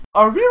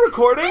Are we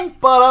recording?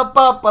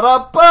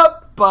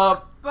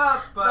 Ba-da-ba-ba-da-ba-ba.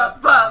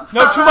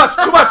 No, too much.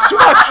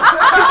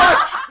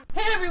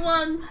 Hey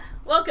everyone,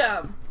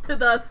 welcome to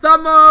the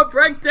Summer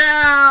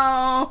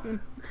Breakdown.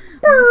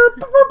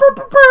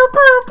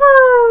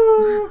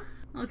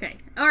 Okay,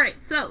 alright,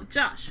 so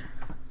Josh,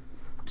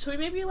 should we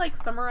maybe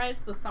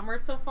summarize the summer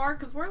so far?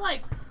 Because we're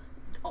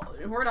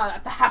we're not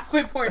at the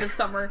halfway point of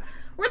summer.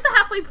 We're at the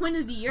halfway point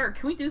of the year.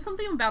 Can we do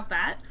something about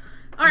that?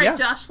 Alright, yeah.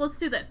 Josh, let's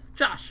do this.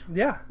 Josh.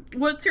 Yeah.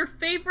 What's your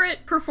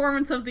favorite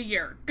performance of the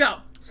year? Go.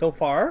 So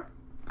far?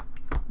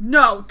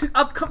 No.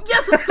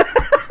 Yes!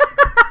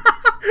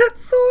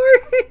 Sorry.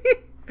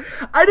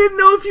 I didn't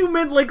know if you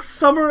meant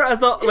summer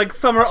as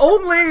summer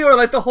only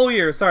or the whole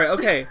year. Sorry.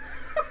 Okay.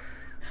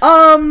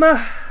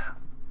 That's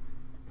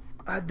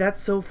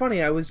so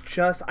funny.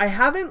 I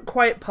haven't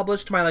quite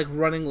published my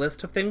running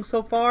list of things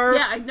so far.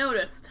 Yeah, I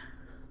noticed.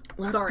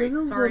 I've been a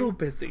little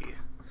busy.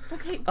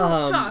 Okay,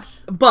 well, Josh.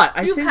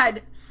 But you've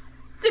had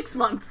 6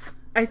 months.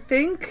 I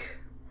think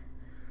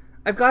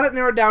I've got it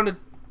narrowed down to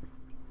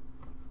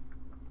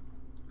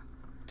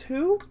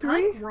 2, 3.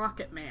 I like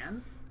Rocket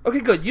Man. Okay,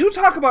 good. You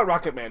talk about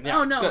Rocket Man.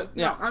 Yeah, no, good.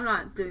 Yeah. No, I'm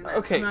not doing that.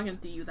 Okay. I'm not going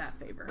to do you that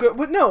favor. Good.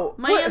 But no.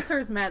 My answer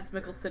is Mads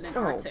Mikkelsen in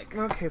Arctic.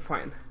 Okay,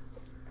 fine.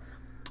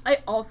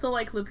 I also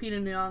like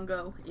Lupita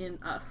Nyong'o in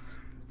Us.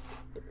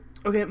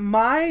 Okay,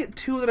 my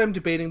 2 that I'm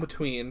debating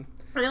between.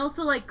 I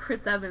also like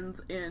Chris Evans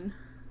in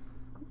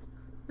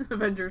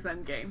Avengers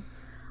Endgame.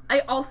 I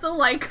also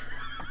like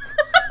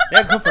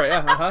yeah, go for it.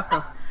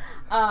 Yeah.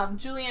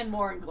 Julianne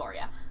Moore and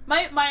Gloria.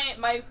 My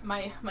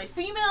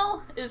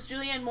female is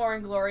Julianne Moore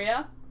and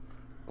Gloria.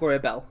 Gloria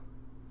Bell.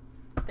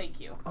 Thank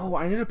you. Oh,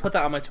 I need to put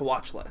that on my to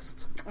watch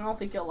list. I don't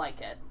think you'll like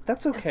it.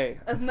 That's okay.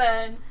 And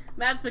then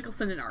Mads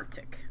Mikkelsen in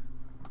Arctic.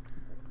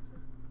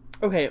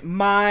 Okay,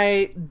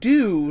 my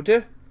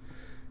dude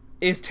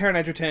is Taron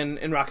Egerton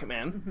in Rocket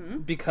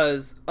Man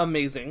because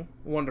amazing,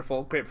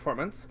 wonderful, great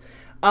performance.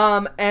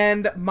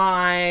 And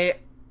my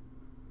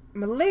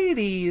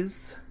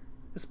ladies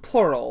is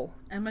plural.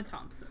 Emma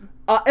Thompson.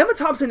 Emma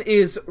Thompson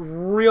is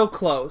real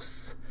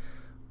close.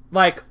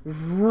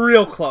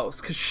 Real close,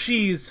 because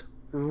she's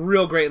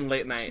real great in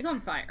Late Night. She's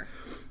on fire.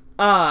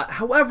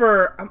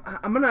 However,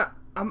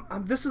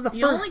 this is the first...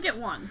 You only get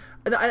one.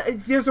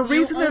 There's a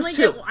reason there's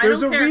 2.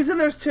 There's a reason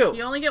there's 2.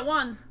 You only get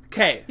one.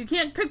 Okay. You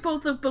can't pick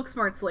both the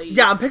Booksmarts ladies.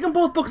 Yeah, I'm picking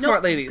both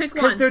Booksmart ladies.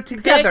 Because they're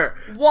together.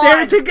 Pick one.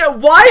 They're together.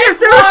 Why is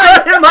there a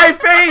gun in my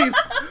face?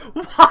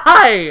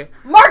 Why?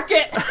 Mark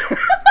it!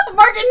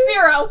 Mark it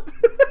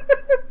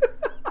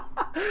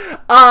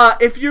 0!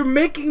 If you're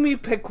making me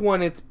pick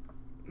one, it's...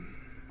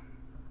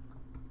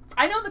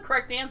 I know the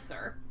correct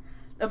answer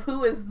of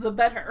who is the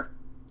better.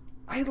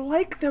 I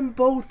like them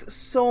both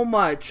so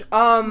much.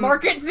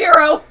 Mark it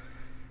 0!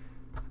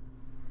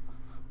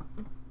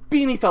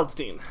 Beanie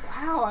Feldstein.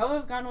 Wow, I would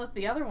have gone with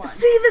the other one.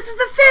 See, this is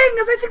the thing,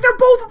 is I think they're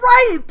both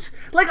right.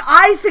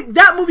 I think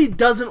that movie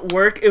doesn't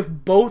work if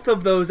both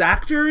of those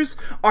actors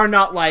are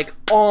not,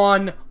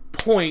 on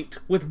point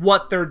with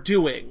what they're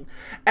doing.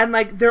 And,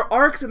 their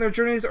arcs and their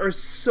journeys are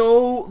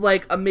so,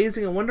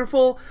 amazing and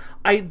wonderful.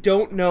 I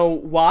don't know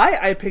why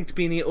I picked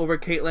Beanie over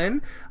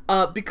Caitlin,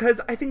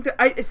 because I think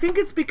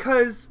it's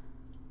because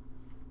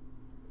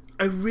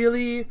I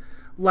really...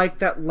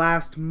 that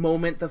last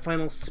moment, the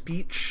final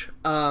speech,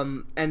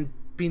 and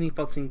Beanie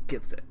Feldstein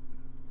gives it.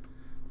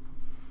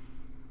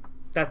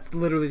 That's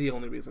literally the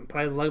only reason. But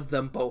I love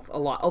them both a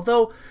lot.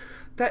 Although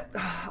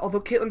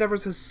Kaitlyn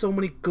Devers has so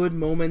many good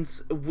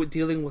moments with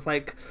dealing with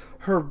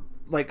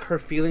her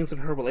feelings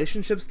and her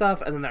relationship stuff,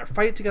 and then their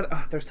fight together.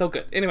 Oh, they're so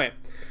good. Anyway,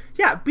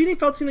 yeah, Beanie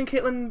Feldstein and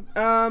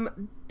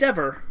Kaitlyn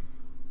Dever.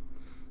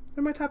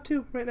 They're my top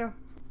 2 right now.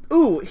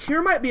 Ooh,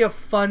 here might be a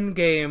fun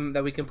game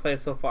that we can play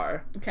so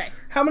far. Okay.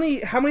 How many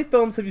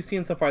films have you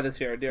seen so far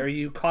this year? Are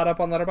you caught up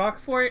on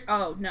Letterboxd?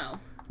 Oh, no.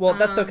 Well,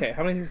 that's okay.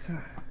 How many?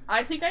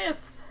 I think I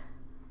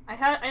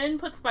didn't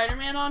put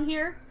Spider-Man on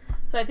here,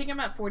 so I think I'm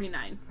at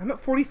 49. I'm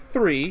at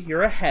 43.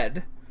 You're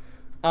ahead,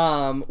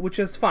 which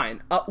is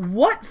fine.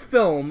 What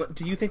film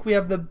do you think we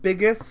have the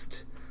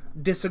biggest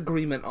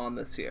disagreement on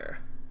this year?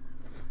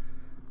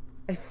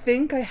 I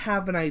think I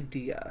have an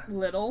idea.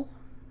 Little.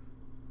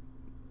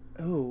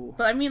 Oh.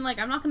 But I mean,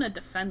 I'm not going to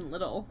defend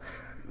Little.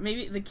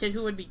 Maybe the kid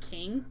who would be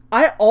king.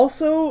 I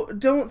also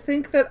don't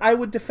think that I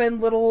would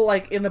defend Little,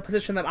 in the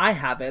position that I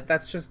have it.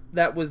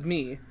 That was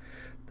me.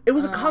 It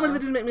was a comedy that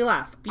didn't make me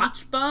laugh.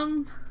 Beach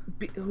Bum?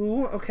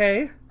 Who?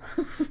 Okay.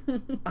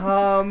 Yeah,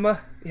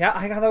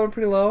 I got that one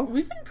pretty low.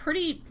 We've been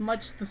pretty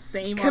much the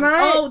same.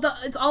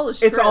 It's All Is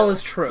True. It's All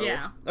Is True.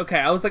 Yeah. Okay,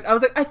 I was like,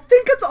 I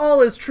think It's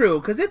All Is True,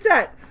 because it's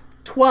at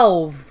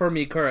 12 for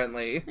me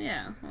currently.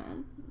 Yeah.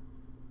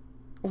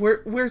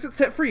 Where's it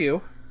set for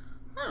you?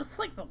 Oh, it's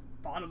the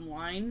bottom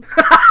line.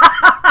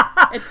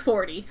 It's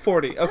 40.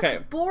 40, okay.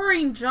 That's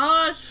boring,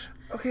 Josh.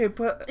 Okay,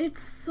 but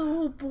It's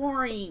so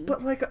boring.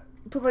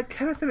 But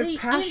Kenneth and his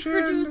passion. They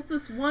introduced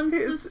this one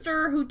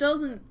sister who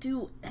doesn't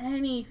do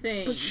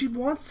anything. But she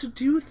wants to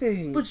do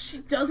things. But she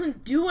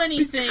doesn't do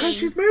anything. Because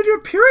she's married to a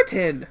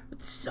Puritan.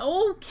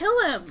 So kill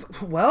him.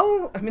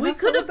 Well, I mean, we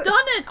could have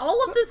done it.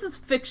 All of this is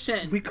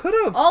fiction. We could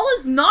have. All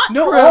is not true.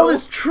 No, all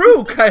is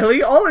true,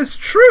 Kylie. All is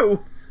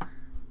true.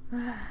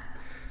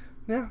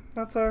 Yeah,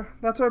 that's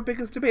our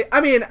biggest debate. I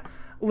mean,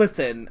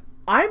 listen,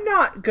 I'm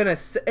not gonna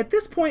at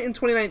this point in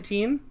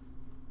 2019.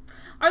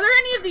 Are there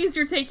any of these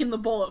you're taking the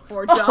bullet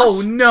for, Josh?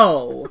 Oh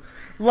no!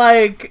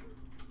 Like,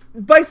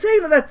 by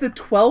saying that that's the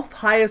 12th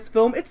highest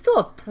film, it's still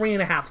a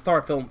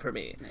 3.5-star film for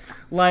me.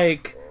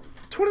 Like,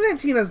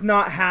 2019 has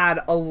not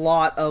had a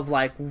lot of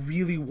like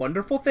really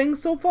wonderful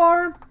things so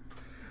far,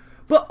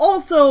 but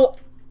also,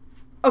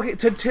 okay,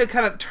 to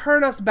kind of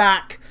turn us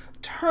back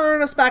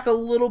a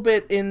little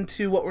bit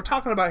into what we're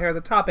talking about here as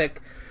a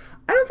topic.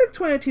 I don't think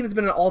 2019 has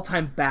been an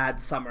all-time bad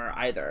summer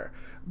either,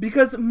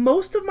 because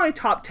most of my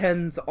top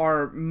 10s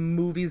are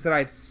movies that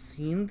I've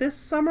seen this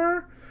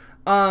summer,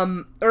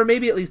 or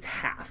maybe at least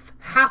half.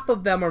 Half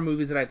of them are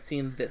movies that I've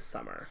seen this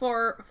summer.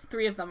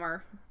 3 of them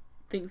are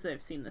things that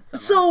I've seen this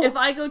summer. So if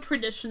I go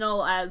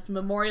traditional as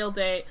Memorial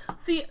Day,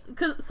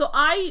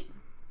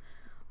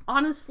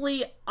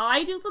 honestly,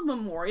 I do the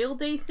Memorial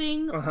Day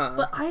thing,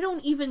 but I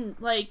don't even,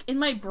 like, in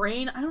my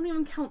brain, I don't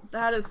even count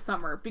that as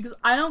summer, because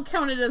I don't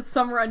count it as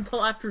summer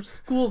until after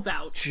school's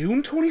out.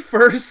 June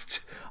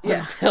 21st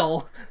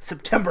until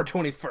September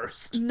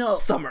 21st. No.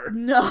 Summer.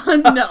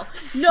 No.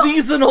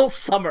 Seasonal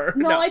summer.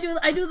 No, I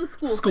do the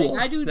school thing.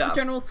 I do the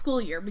general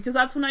school year, because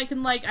that's when I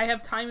can, like, I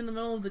have time in the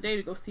middle of the day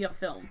to go see a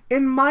film.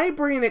 In my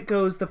brain, it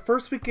goes the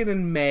first weekend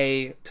in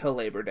May to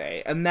Labor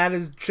Day, and that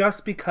is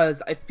just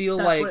because I feel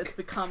that's like... what it's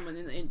become in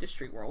the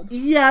industry world.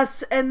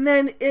 Yes, and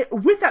then,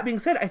 with that being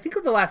said, I think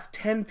of the last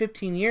 10,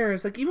 15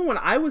 years, like, even when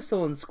I was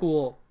still in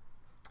school,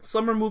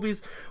 summer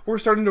movies were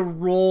starting to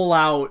roll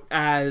out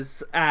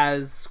as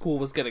school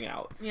was getting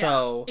out. Yeah.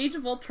 So Age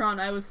of Ultron,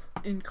 I was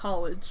in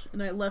college,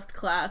 and I left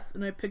class,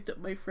 and I picked up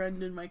my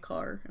friend in my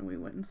car, and we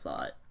went and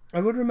saw it.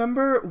 I would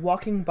remember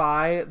walking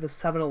by the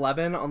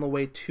 7-Eleven on the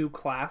way to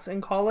class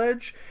in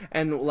college,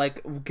 and,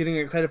 like, getting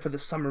excited for the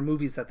summer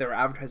movies that they were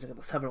advertising at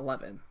the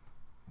 7-Eleven.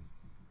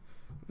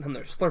 And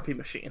their Slurpee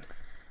machine.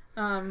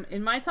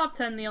 In my top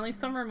 10, the only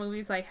summer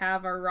movies I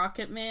have are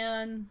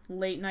Rocketman,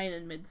 Late Night,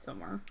 and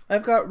Midsommar.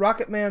 I've got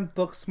Rocketman,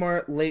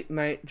 Booksmart, Late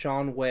Night,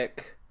 John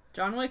Wick.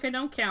 John Wick I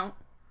don't count.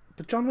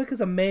 But John Wick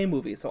is a May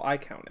movie, so I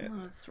count it.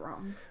 Oh, that's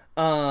wrong.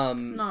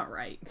 It's not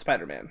right.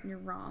 Spider-Man. You're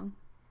wrong.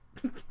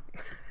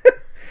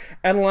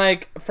 And,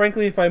 like,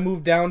 frankly, if I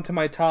move down to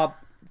my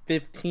top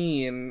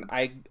 15,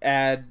 I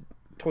add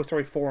Toy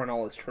Story 4 and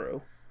All Is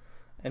True.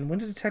 And when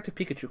did Detective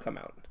Pikachu come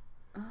out?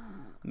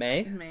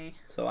 May? May.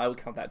 So I would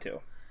count that too.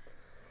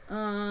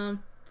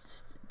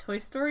 Toy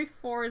Story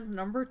 4 is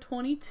number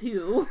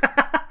 22.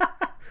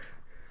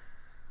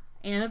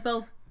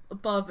 Annabelle's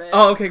above it.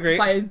 Oh, okay, great.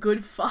 By a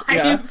good 5.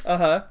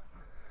 Yeah,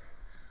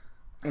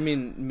 I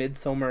mean,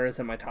 Midsommar is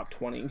in my top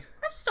 20.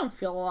 I just don't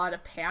feel a lot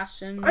of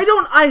passion. I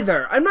don't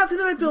either. I'm not saying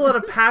that I feel a lot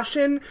of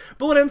passion,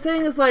 but what I'm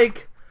saying is,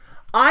 like,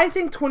 I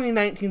think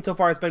 2019 so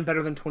far has been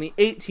better than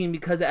 2018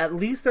 because at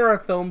least there are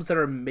films that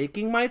are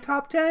making my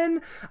top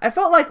 10. I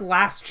felt like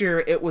last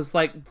year it was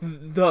like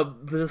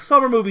the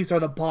summer movies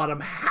are the bottom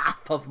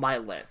half of my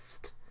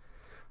list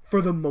for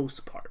the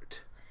most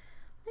part.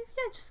 Maybe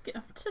I'm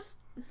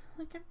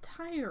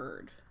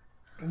tired.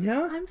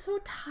 Yeah? I'm so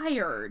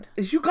tired.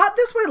 You got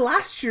this way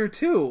last year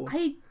too.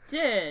 I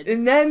did.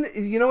 And then,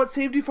 you know what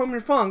saved you from your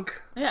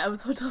funk? Yeah, it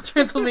was Hotel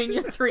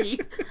Transylvania 3.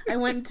 I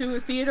went to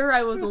a theater,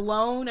 I was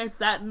alone, I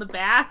sat in the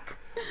back,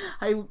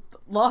 I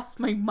lost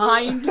my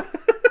mind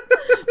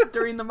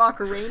during the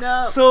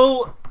Macarena.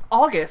 So,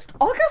 August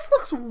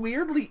looks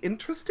weirdly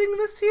interesting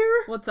this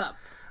year. What's up?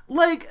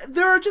 Like,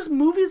 there are just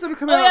movies that are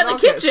coming out in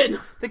August.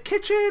 The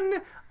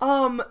Kitchen!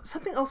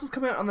 Something else is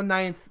coming out on the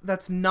 9th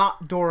that's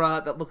not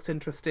Dora that looks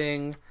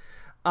interesting.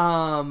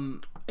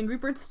 Angry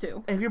Birds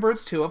 2. Angry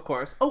Birds 2, of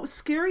course. Oh,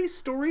 Scary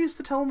Stories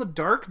to Tell in the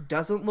Dark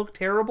doesn't look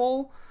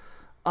terrible.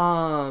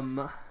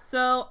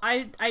 So,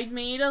 I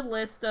made a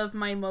list of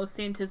my most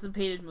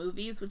anticipated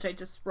movies, which I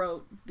just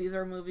wrote. These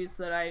are movies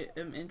that I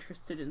am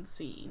interested in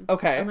seeing.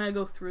 Okay. I'm gonna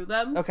go through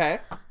them. Okay.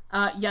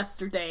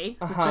 Yesterday,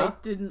 which I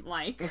didn't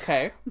like.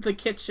 Okay. The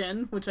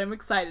Kitchen, which I'm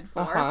excited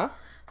for.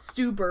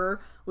 Stuber,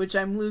 which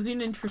I'm losing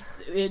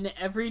interest in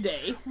every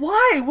day.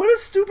 Why? What is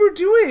Stuber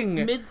doing?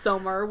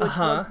 Midsommar,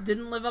 which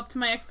didn't live up to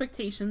my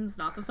expectations.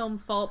 Not the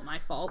film's fault, my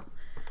fault.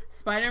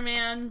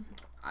 Spider-Man,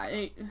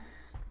 I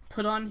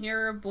put on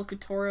here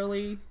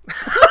obligatorily.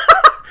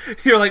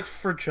 You're like,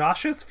 for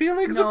Josh's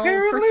feelings,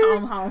 apparently? For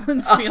Tom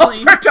Holland's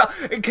feelings.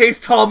 In case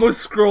Tom was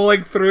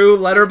scrolling through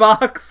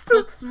Letterboxd.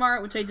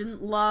 Booksmart, which I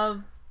didn't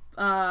love.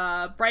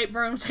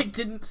 Brightburn, which I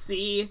didn't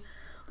see.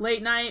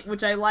 Late Night,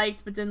 which I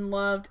liked but didn't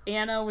love.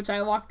 Anna, which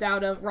I walked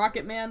out of.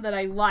 Rocketman, that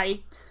I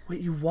liked.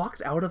 Wait, you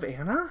walked out of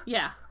Anna?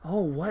 Yeah.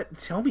 Oh, what?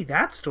 Tell me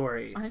that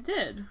story. I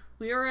did.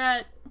 we were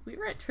at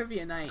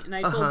trivia night, and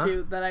I told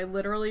you that I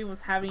literally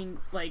was having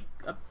like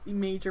a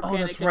major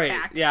panic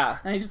attack. Yeah.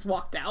 And I just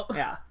walked out.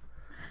 Yeah.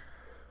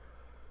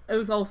 It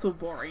was also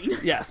boring.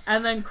 Yes.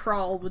 And then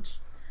Crawl, which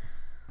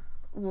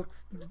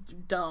looks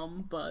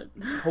dumb, but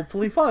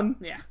hopefully fun.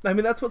 Yeah. I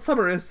mean, that's what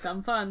summer is.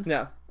 Some fun.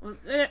 Yeah.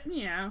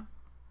 Yeah.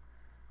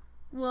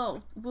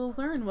 Well, we'll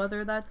learn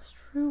whether that's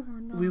true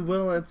or not. We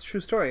will. It's a true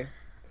story.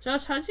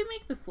 Josh, how'd you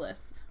make this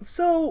list?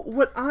 So,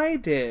 what I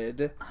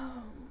did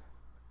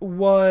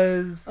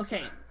was...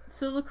 Okay,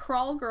 so the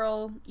Crawl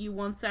girl, you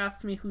once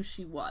asked me who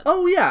she was.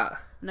 Oh, yeah.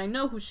 And I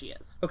know who she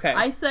is. Okay.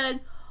 I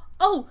said,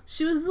 oh,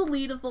 she was the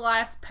lead of the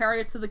last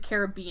Pirates of the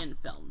Caribbean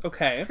films.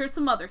 Okay. Here's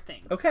some other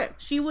things. Okay.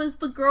 She was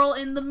the girl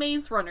in the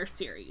Maze Runner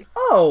series.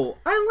 Oh,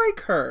 I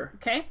like her.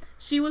 Okay.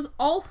 She was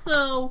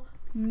also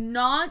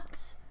not...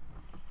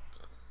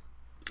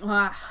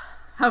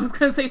 I was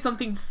going to say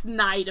something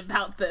snide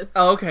about this.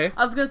 Oh, okay.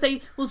 I was going to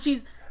say, well,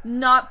 she's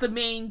not the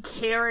main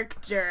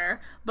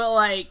character, but,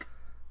 like,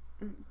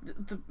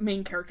 the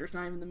main character's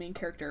not even the main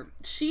character.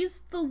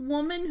 She's the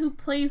woman who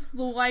plays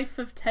the wife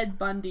of Ted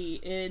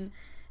Bundy in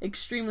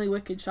Extremely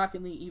Wicked,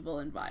 Shockingly Evil,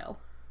 and Vile.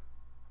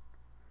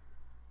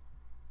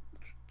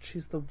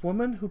 She's the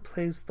woman who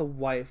plays the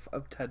wife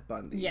of Ted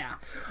Bundy. Yeah.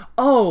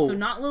 Oh. So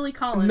not Lily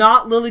Collins.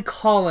 Not Lily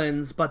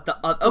Collins, but the...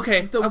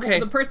 okay, okay.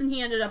 The person he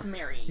ended up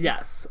marrying.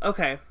 Yes,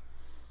 okay.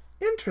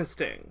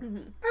 Interesting.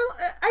 Mm-hmm.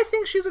 I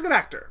think she's a good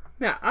actor.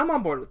 Yeah, I'm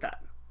on board with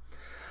that.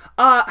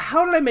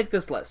 How did I make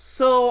this list?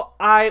 So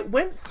I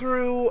went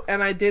through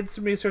and I did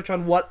some research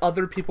on what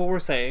other people were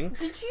saying.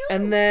 Did you?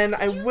 And then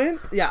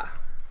yeah.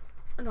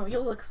 No,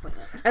 you'll explain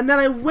it. And then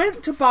I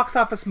went to Box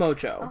Office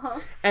Mojo. Uh-huh.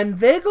 And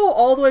they go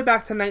all the way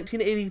back to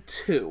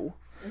 1982.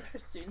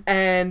 Interesting.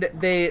 And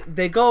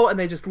they go and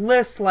they just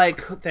list, like,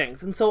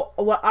 things. And so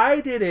what I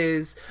did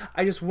is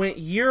I just went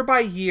year by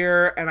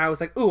year and I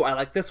was like, ooh, I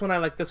like this one, I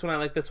like this one, I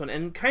like this one.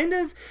 And kind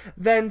of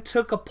then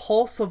took a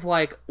pulse of,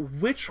 like,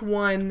 which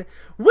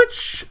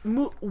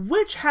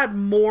had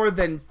more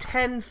than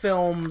 10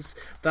 films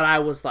that I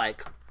was,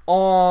 like,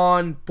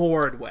 on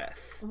board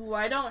with. Ooh,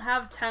 I don't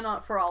have 10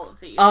 for all of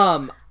these.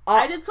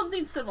 I did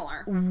something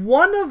similar.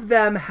 One of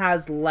them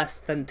has less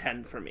than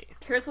 10 for me.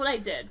 Here's what I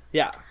did.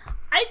 Yeah.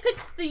 I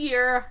picked the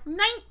year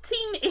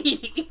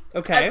 1980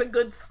 Okay. as a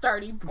good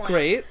starting point.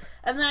 Great.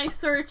 And then I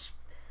searched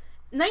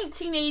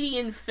 1980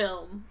 in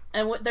film,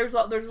 and there's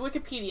a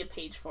Wikipedia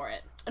page for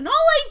it. And all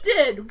I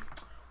did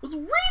was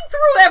read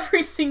through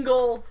every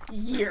single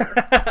year.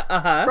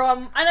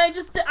 Uh-huh.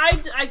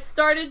 I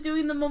started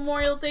doing the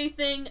Memorial Day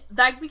thing.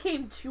 That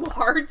became too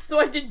hard, so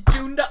I did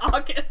June to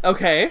August.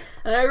 Okay.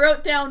 And I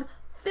wrote down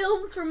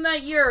films from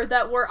that year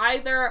that were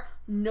either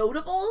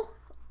notable.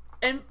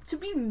 And to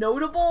be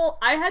notable,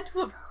 I had to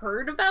have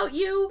heard about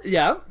you.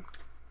 Yeah.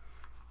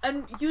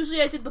 And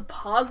usually I did the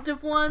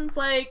positive ones,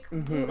 like,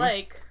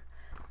 I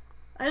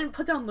didn't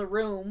put down The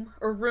Room.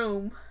 I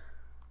didn't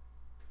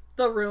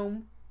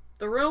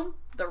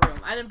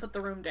put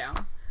The Room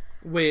down.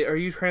 Wait, are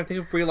you trying to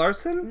think of Brie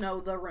Larson? No,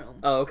 The Room.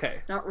 Oh,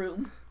 okay. Not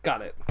Room.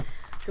 Got it.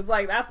 Because,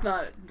 like, that's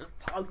not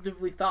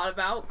positively thought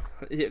about.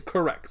 Yeah,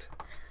 correct.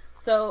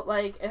 So,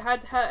 like, it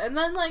had to have... And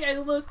then, like,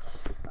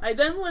 I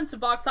then went to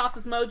Box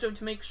Office Mojo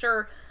to make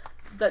sure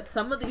that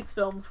some of these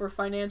films were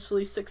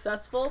financially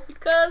successful,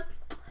 because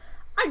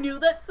I knew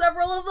that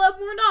several of them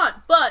were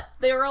not. But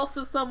they were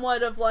also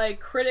somewhat of,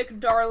 like, critic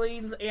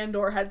darlings and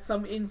or had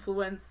some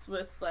influence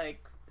with,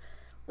 like,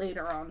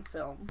 later on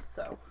films.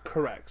 So...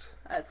 Correct.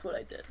 That's what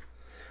I did.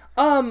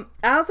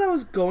 As I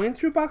was going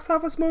through Box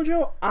Office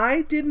Mojo,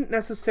 I didn't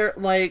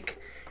necessarily, like...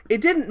 It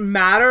didn't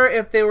matter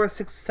if they were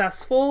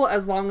successful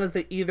as long as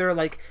they either,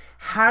 like,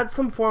 had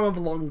some form of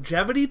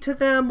longevity to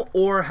them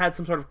or had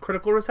some sort of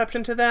critical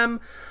reception to them.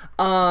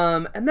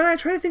 And then I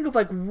try to think of,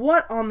 like,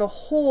 what on the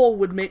whole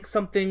would make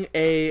something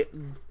a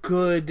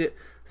good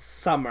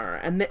summer.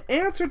 And the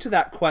answer to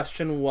that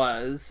question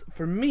was,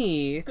 for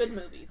me... Good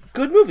movies.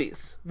 Good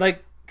movies.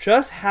 Like,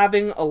 just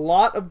having a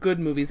lot of good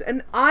movies.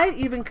 And I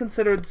even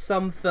considered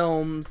some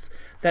films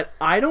that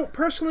I don't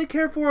personally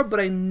care for, but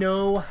I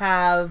know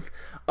have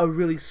a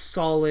really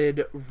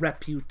solid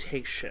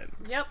reputation.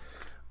 Yep.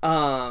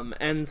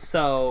 And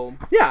so,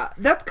 yeah,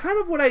 that's kind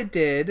of what I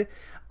did.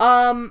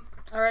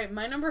 Alright,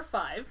 my number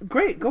 5.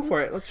 Great, go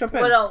for it. Let's jump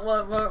in. What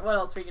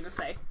else were you going to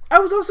say? I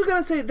was also going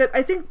to say that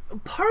I think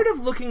part of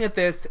looking at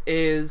this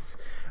is...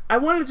 I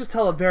wanted to just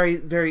tell a very,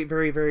 very,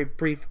 very, very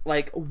brief,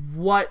 like,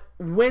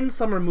 when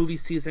summer movie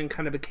season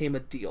kind of became a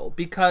deal.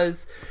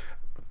 Because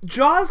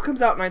Jaws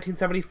comes out in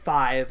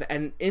 1975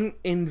 and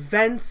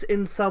invents,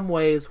 in some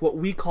ways, what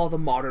we call the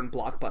modern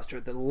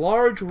blockbuster. The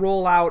large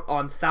rollout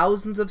on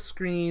thousands of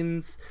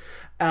screens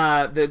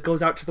that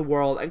goes out to the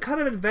world and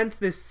kind of invents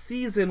this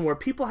season where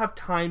people have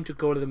time to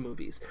go to the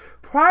movies.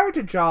 Prior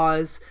to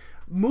Jaws,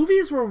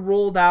 movies were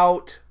rolled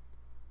out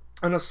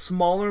on a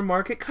smaller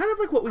market, kind of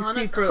like what we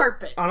see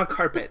on a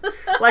carpet,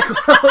 like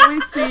what we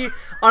see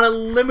on a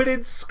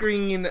limited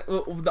screen.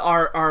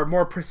 Our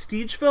more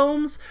prestige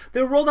films,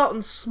 they were rolled out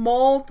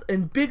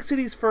in big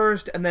cities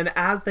first, and then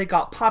as they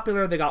got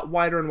popular, they got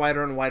wider and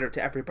wider and wider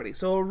to everybody.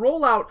 So a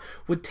rollout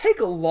would take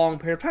a long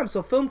period of time. So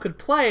a film could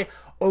play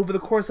over the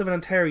course of an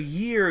entire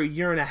year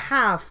and a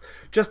half,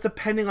 just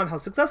depending on how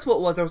successful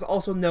it was. There was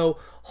also no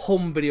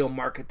home video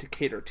market to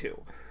cater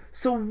to.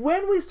 So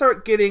when we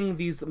start getting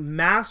these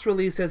mass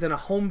releases in a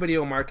home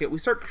video market, we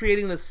start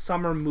creating this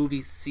summer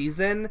movie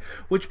season,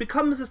 which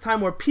becomes this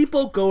time where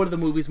people go to the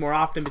movies more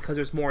often because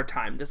there's more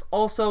time. This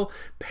also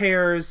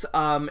pairs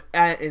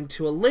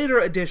into a later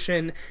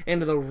edition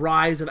into the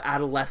rise of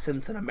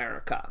adolescence in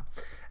America.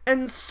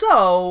 And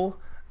so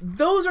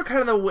those are kind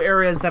of the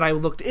areas that I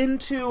looked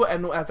into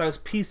and as I was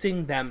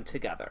piecing them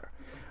together.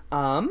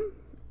 And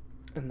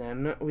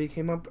then we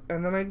came up,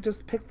 and then I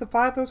just picked the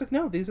 5. I was like,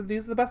 no, these are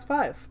the best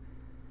 5.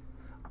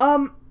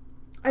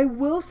 I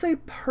will say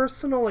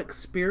personal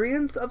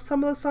experience of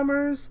some of the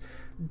summers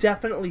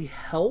definitely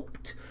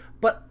helped,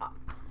 but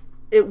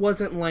it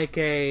wasn't like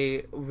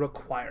a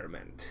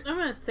requirement. I'm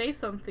gonna say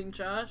something,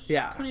 Josh.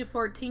 Yeah.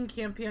 2014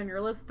 can't be on your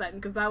list then,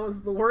 because that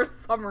was the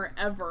worst summer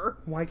ever.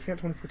 Why can't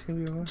 2014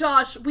 be on your list?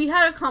 Josh, we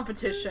had a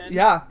competition.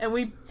 Yeah. And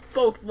we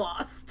both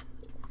lost.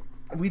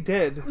 We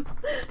did.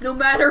 No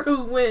matter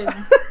who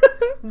wins,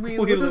 we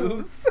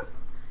lose.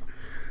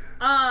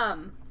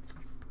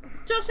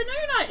 Josh, I know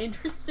you're not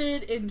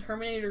interested in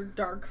Terminator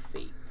Dark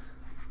Fate.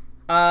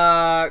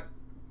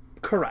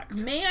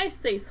 Correct. May I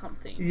say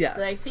something? Yes.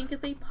 That I think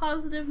is a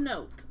positive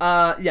note?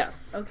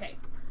 Yes. Okay.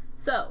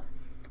 So,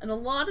 and a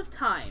lot of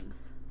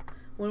times,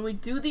 when we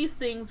do these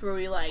things where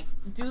we, like,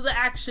 do the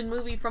action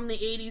movie from the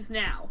 80s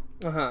now,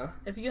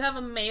 if you have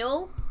a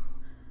male,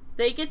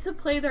 they get to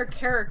play their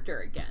character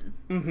again.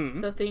 Mm-hmm.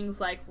 So things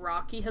like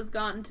Rocky has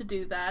gotten to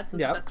do that, so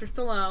Sylvester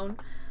Stallone.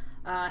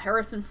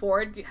 Harrison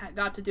Ford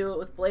got to do it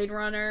with Blade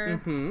Runner.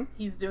 Mm-hmm.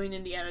 He's doing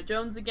Indiana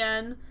Jones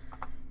again.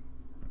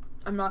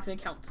 I'm not going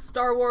to count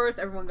Star Wars.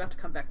 Everyone got to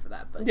come back for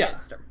that, but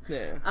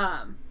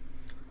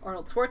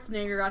Arnold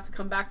Schwarzenegger got to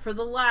come back for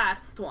the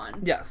last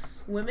one.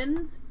 Yes.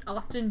 Women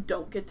often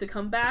don't get to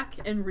come back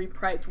and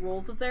reprise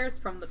roles of theirs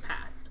from the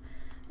past.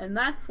 And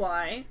that's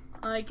why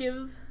I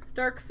give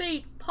Dark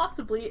Fate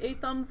possibly a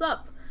thumbs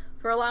up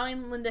for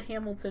allowing Linda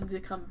Hamilton to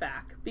come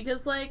back.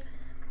 Because, like,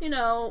 you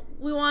know,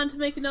 we wanted to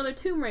make another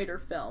Tomb Raider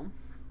film,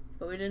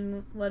 but we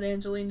didn't let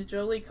Angelina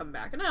Jolie come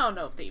back. And I don't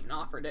know if they even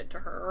offered it to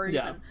her or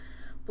even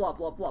blah,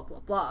 blah, blah, blah,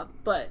 blah.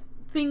 But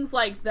things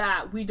like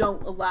that, we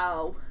don't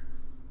allow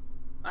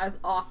as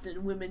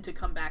often women to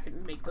come back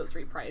and make those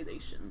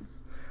reprisations.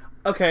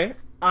 Okay,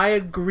 I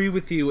agree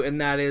with you,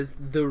 and that is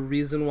the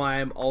reason why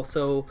I'm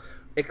also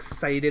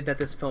excited that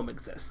this film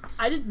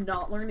exists. I did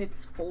not learn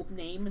its full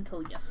name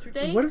until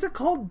yesterday. What is it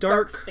called?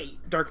 Dark Fate.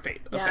 Dark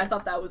Fate. Okay. Yeah, I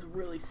thought that was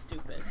really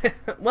stupid.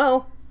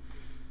 Well,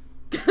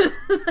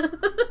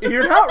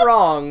 you're not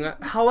wrong.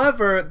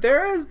 However,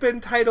 there has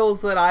been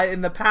titles that in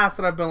the past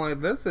that I've been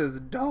like, this is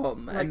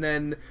dumb. Like, and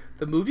then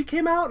the movie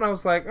came out and I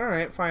was like,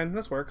 alright, fine,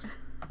 this works.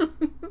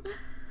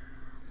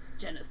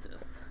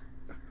 Genesis.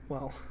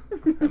 Well,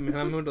 I mean,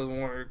 that movie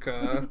doesn't work.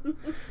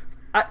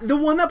 The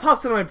one that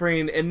pops into my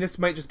brain, and this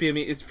might just be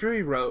me, is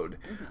Fury Road.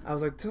 Mm-hmm. I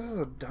was like, this is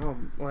a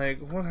dumb, like,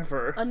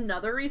 whatever.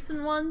 Another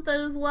recent one that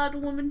has allowed a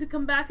woman to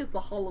come back is the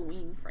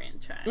Halloween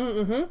franchise.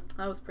 Mm-hmm.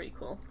 That was pretty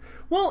cool.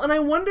 Well, and I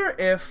wonder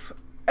if,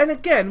 and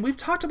again, we've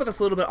talked about this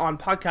a little bit on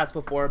podcasts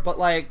before, but,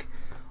 like,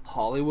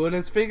 Hollywood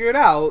has figured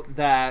out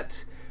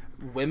that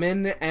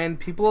women and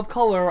people of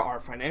color are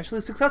financially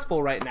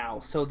successful right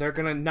now, so they're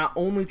gonna not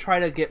only try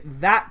to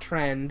get that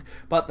trend,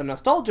 but the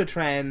nostalgia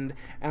trend,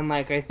 and,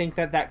 like, I think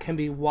that can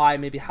be why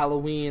maybe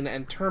Halloween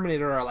and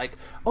Terminator are like,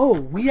 oh,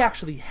 we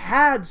actually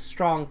had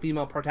strong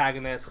female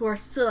protagonists who are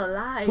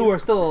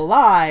still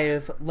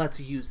alive, let's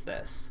use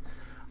this.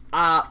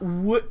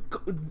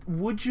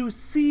 Would you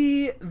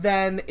see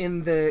then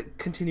in the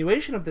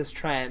continuation of this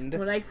trend?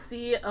 Would I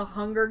see a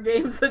Hunger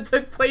Games that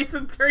took place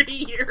in 30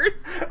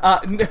 years?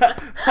 I mean,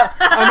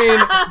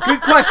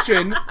 good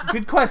question.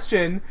 Good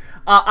question.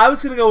 I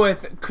was gonna go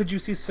with, could you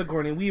see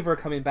Sigourney Weaver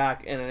coming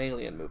back in an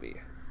Alien movie?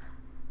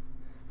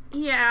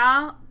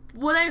 Yeah.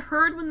 What I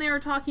heard when they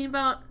were talking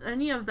about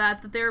any of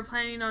that they were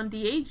planning on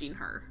de-aging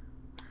her.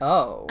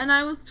 Oh. And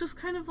I was just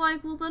kind of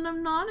like, well, then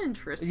I'm not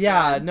interested.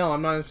 Yeah, no,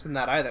 I'm not interested in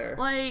that either.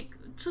 Like,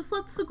 just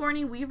let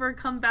Sigourney Weaver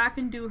come back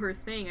and do her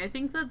thing. I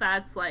think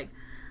that's, like,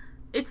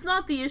 it's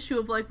not the issue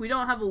of, like, we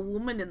don't have a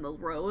woman in the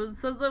role.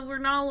 It's so that we're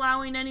not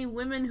allowing any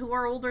women who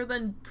are older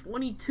than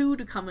 22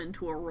 to come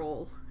into a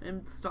role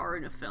and star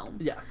in a film.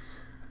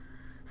 Yes.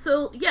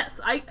 So,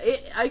 yes,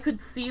 I could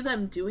see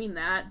them doing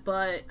that,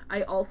 but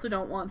I also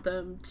don't want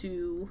them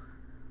to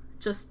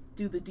just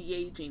do the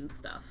de-aging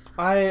stuff.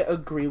 I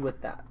agree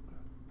with that.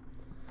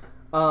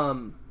 Are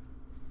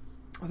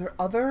there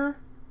other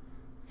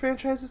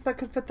franchises that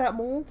could fit that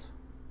mold?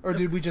 Or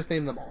did we just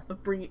name them all?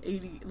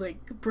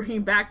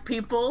 Bringing back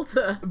people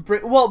to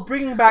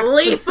bringing back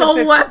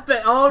Lethal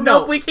Weapon. Oh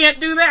no, we can't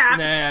do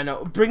that.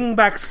 No. Bringing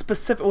back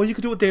specific. Well, you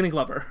could do it with Danny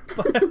Glover.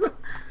 But...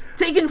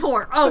 Taken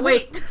 4. Oh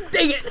wait,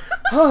 dang it.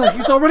 Oh,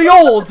 he's already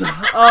old.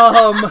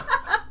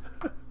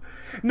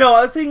 No,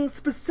 I was thinking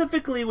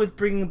specifically with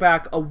bringing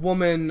back a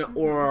woman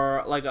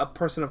or like a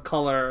person of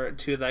color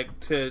to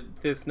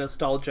this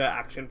nostalgia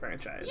action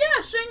franchise.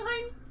 Yeah,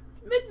 Shanghai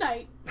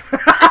Midnight.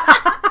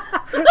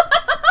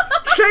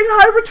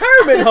 Shanghai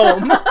Retirement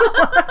Home.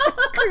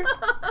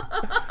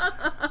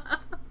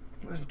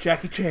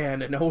 Jackie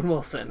Chan and Owen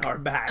Wilson are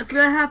back. It's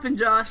gonna happen,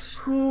 Josh.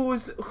 Who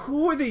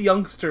are the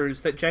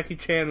youngsters that Jackie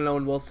Chan and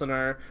Owen Wilson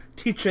are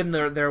teaching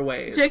their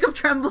ways? Jacob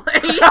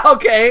Tremblay.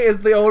 Okay,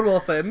 is the Owen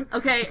Wilson.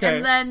 Okay,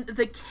 and then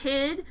the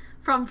kid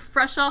from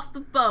Fresh Off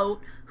the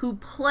Boat who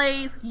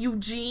plays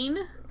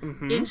Eugene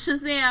in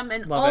Shazam,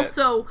 and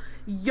also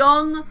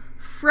young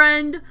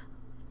friend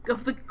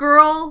of the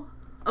girl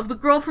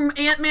from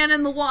Ant-Man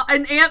and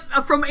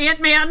from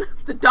Ant-Man,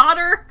 the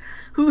daughter,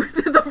 who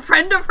the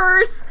friend of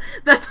hers,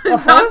 that's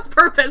Dog's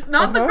Purpose,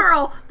 not the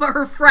girl, but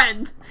her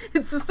friend.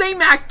 It's the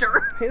same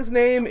actor. His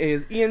name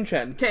is Ian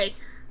Chen. Okay.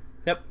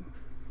 Yep.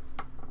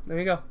 There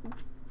you go.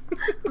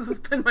 This has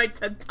been my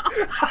TED Talk.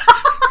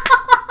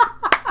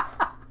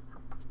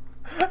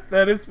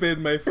 That has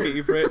been my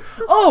favorite.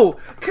 Oh,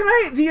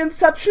 the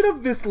inception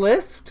of this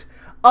list?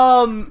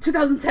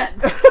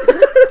 2010.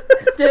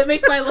 Did it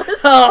make my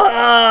list?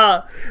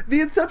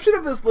 The inception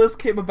of this list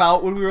came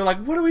about when we were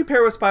like, what do we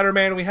pair with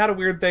Spider-Man? We had a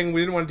weird thing.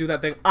 We didn't want to do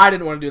that thing. I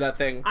didn't want to do that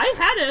thing. I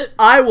had it.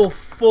 I will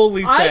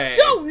fully say. I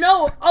don't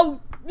know. Oh,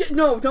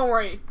 no, don't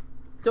worry.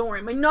 Don't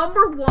worry. My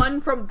number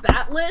 1 from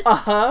that list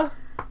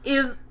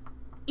is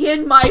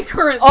in my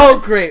current list.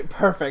 Oh, great.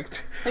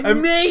 Perfect. I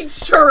made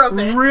sure of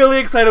it. Really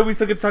excited we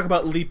still get to talk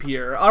about Leap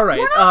Year. All right.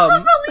 We're not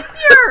talking about Leap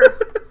Year.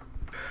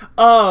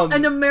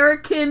 An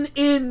American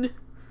in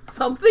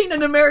something?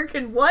 An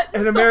American what?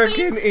 An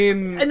American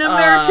in... An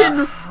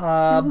American...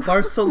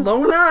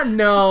 Barcelona?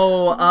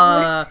 No.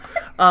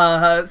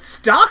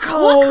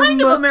 Stockholm? What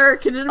kind of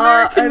American? An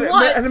American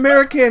what? An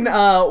American,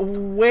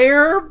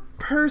 where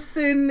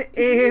person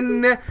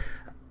in...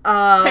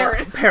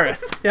 Paris.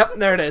 Paris. Yep,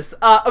 there it is.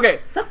 Okay.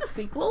 Is that the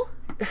sequel?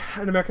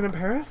 An American in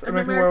Paris? An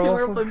American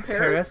Werewolf in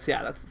Paris?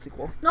 Yeah, that's the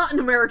sequel. Not An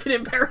American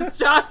in Paris,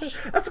 Josh.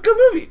 That's a good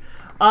movie.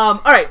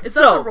 Alright, Is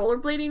that the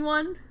rollerblading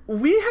one?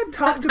 We had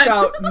talked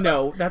about...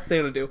 No, that's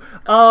Xanadu.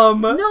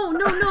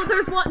 No,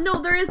 there's one...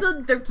 No, there is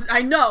a...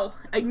 I know.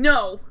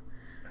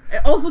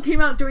 It also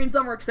came out during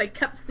summer because I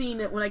kept seeing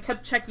it when I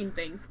kept checking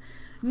things.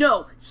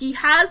 No, he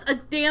has a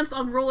dance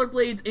on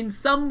rollerblades in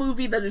some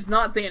movie that is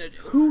not Xanadu.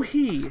 Who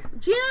he?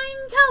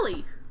 Gene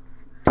Kelly.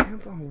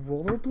 Dance on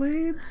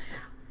rollerblades?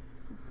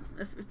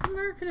 If it's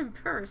American in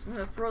Paris, I'm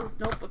gonna throw this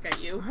notebook at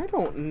you. I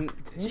don't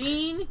think...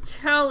 Gene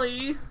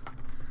Kelly...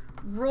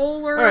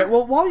 Roller... Alright,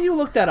 well, while you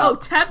look that up... Oh,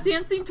 tap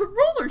dancing to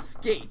roller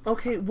skates.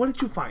 Okay, what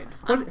did you find?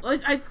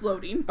 It's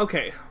loading.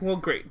 Okay, well,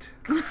 great.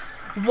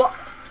 What?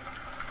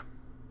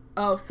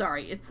 Oh,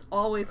 sorry. It's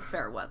always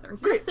fair weather. You're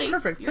Great, safe.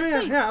 perfect. You're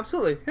Yeah, safe.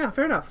 absolutely. Yeah,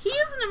 fair enough. He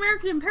is an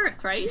American in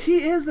Paris, right?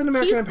 He is an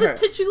American in Paris.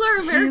 He's the titular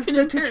American He's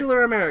the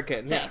titular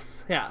American,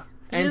 yes. Yeah.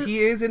 And he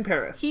is in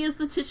Paris. He is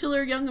the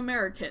titular young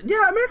American.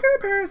 Yeah, American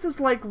in Paris is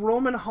like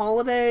Roman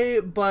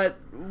Holiday, but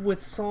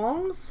with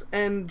songs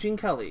and Gene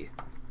Kelly.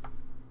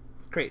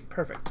 Great,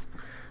 perfect.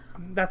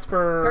 That's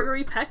for...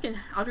 Gregory Peck and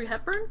Audrey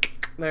Hepburn?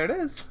 There it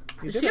is.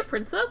 Is she a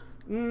princess?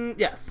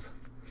 Yes.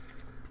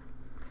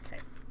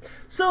 Okay.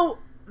 So,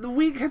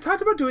 we had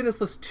talked about doing this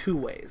list 2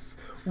 ways.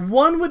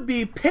 One would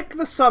be pick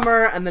the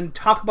summer and then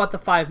talk about the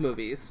 5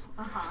 movies.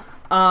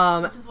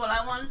 Which is what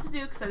I wanted to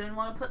do because I didn't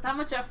want to put that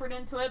much effort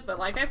into it, but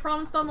like I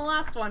promised on the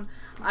last one,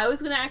 I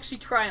was going to actually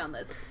try on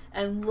this.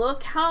 And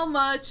look how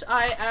much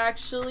I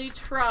actually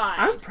tried.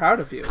 I'm proud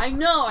of you. I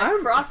know, I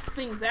crossed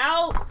things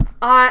out.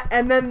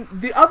 And then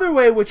the other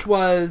way, which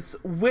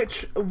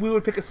we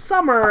would pick a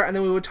summer, and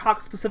then we would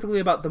talk specifically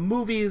about the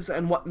movies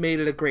and what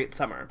made it a great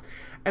summer.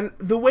 And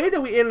the way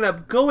that we ended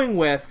up going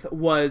with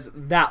was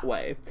that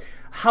way.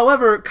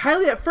 However,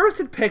 Kylie at first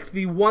had picked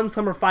the 1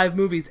 summer 5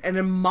 movies, and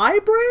in my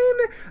brain,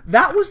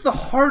 that was the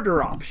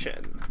harder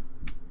option.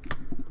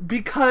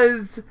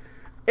 Because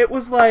it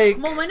was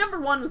like... Well, my number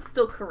 1 was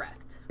still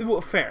correct.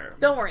 Well, fair.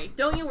 Don't worry.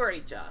 Don't you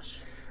worry, Josh.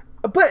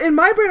 But in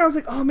my brain, I was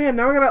like, oh man,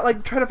 now I gotta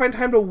like try to find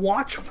time to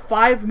watch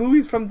 5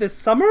 movies from this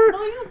summer.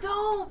 No, you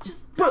don't.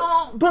 Just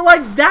don't. But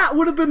like that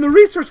would have been the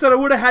research that I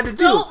would have had to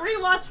do. Don't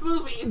rewatch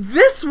movies.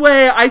 This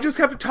way, I just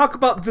have to talk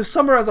about the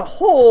summer as a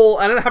whole,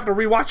 and I don't have to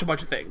rewatch a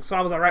bunch of things. So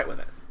I was alright with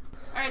it.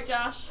 All right,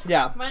 Josh.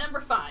 Yeah. My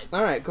number 5.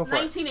 All right, go for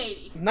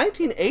 1980. it.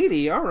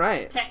 1980. All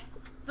right. Okay.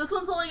 This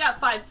one's only got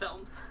 5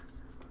 films.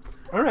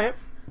 All right.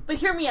 But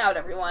hear me out,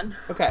 everyone.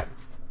 Okay.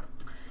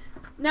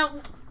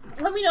 Now,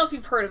 let me know if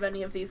you've heard of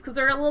any of these, because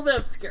they're a little bit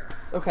obscure.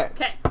 Okay.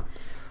 Okay.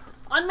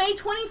 On May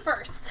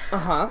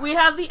 21st, we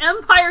have The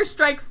Empire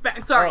Strikes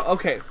Back. Sorry. Oh,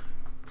 okay.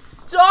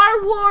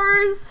 Star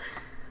Wars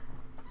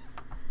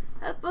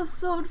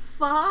Episode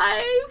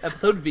 5?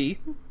 Episode V.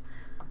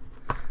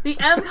 The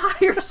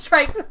Empire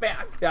Strikes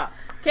Back. Yeah.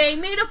 Okay,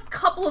 made a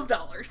couple of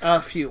dollars.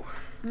 A few.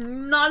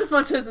 Not as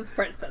much as its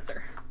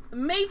predecessor.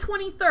 May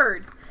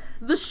 23rd,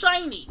 The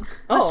Shining.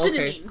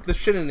 Okay. The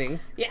Shining.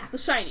 Yeah, The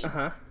Shining.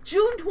 Uh-huh.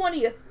 June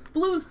 20th,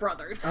 Blues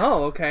Brothers.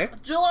 Oh, okay.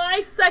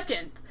 July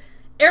 2nd,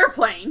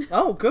 Airplane.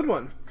 Oh, good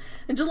one.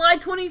 And July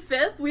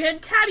 25th, we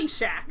had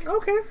Caddyshack.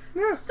 Okay,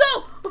 yeah. So,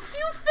 a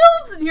few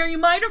films in here you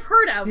might have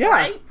heard of, Yeah.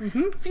 right?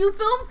 Mm-hmm. A few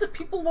films that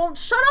people won't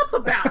shut up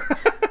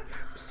about.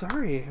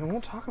 Sorry, I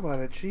won't talk about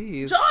it,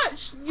 jeez.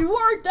 Josh, you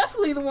are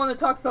definitely the one that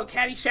talks about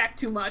Caddyshack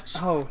too much.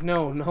 Oh,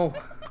 no.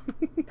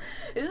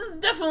 This is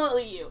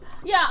definitely you.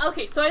 Yeah,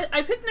 okay, so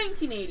I picked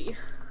 1980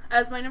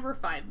 as my number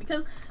 5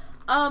 because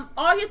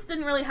August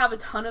didn't really have a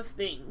ton of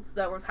things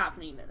that was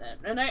happening in it.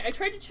 And I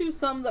tried to choose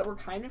some that were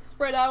kind of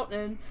spread out,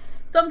 and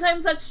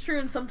sometimes that's true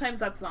and sometimes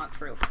that's not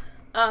true.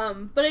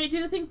 But I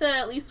do think that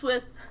at least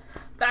with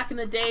back in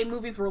the day,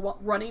 movies were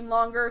running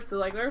longer, so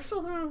like there's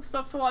still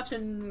stuff to watch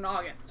in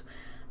August.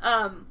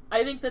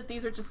 I think that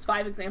these are just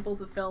 5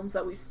 examples of films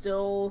that we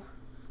still,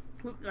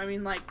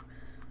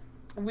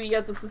 we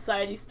as a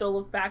society still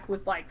look back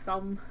with like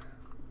some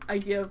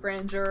idea of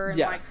grandeur and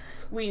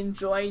Yes. like we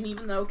enjoy. And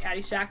even though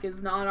Caddyshack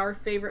is not our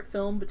favorite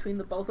film between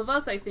the both of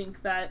us, I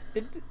think that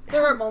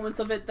there are moments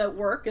of it that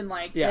work and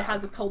like it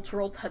has a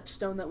cultural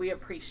touchstone that we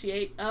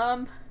appreciate.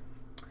 I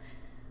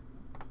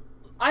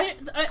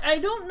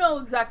don't know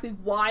exactly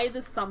why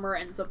the summer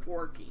ends up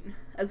working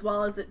as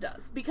well as it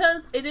does,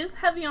 because it is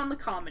heavy on the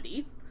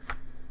comedy,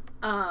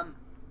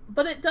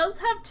 but it does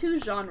have 2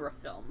 genre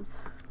films.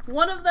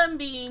 One of them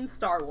being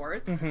Star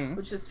Wars,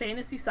 which is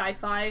fantasy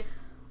sci-fi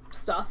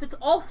stuff. It's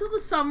also the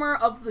summer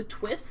of the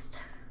twist,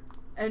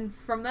 and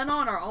from then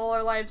on, all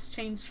our lives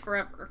changed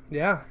forever.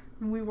 Yeah.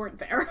 We weren't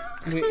there.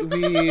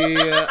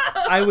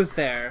 I was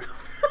there.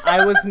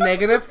 I was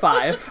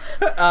 -5.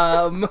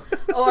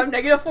 Oh, I'm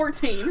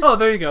 -14. Oh,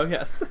 there you go,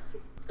 yes.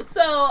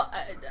 So,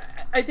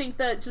 I think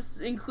that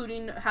just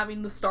including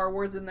having the Star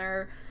Wars in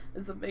there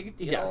is a big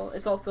deal. Yes.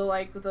 It's also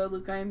like the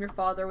Luke, I Am Your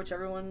Father, which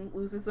everyone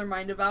loses their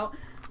mind about.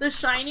 The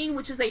Shining,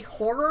 which is a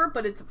horror,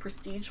 but it's a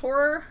prestige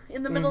horror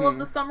in the middle of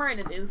the summer,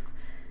 and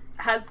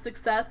has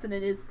success, and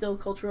it is still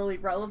culturally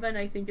relevant,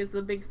 I think is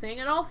a big thing.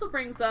 It also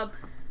brings up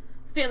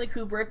Stanley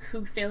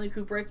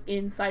Kubrick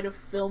inside of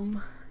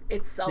film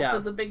itself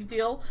is a big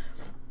deal.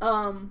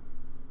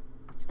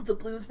 The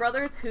Blues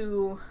Brothers,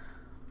 who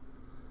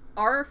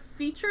are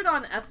featured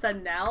on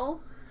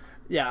SNL.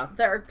 Yeah.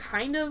 They're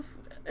kind of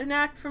an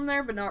act from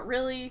there, but not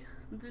really.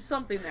 There's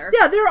something there.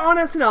 Yeah, they're on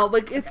SNL.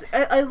 Like,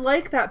 I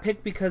like that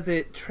pick because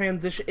it's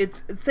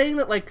saying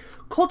that, like,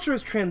 culture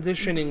is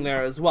transitioning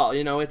there as well.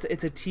 You know, it's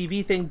a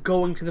TV thing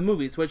going to the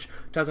movies, which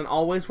doesn't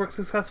always work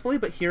successfully,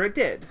 but here it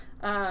did.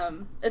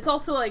 It's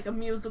also, like, a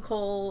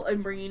musical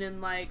and bringing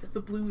in, like,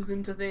 the blues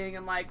into thing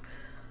and, like,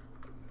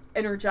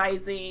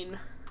 energizing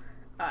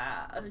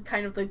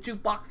kind of like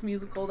jukebox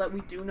musical that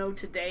we do know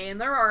today. And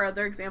there are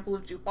other examples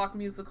of jukebox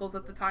musicals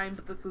at the time,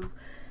 but this is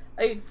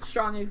a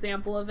strong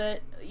example of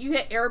it. You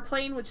hit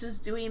Airplane, which is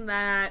doing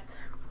that,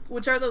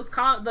 which are those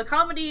the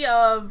comedy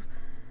of,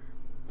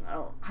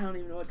 oh, I don't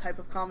even know what type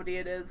of comedy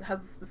it is. It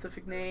has a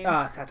specific name.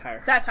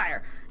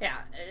 Satire. Yeah,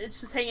 it's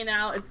just hanging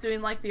out. It's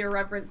doing like the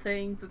irreverent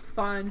things. It's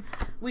fun.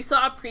 We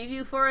saw a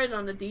preview for it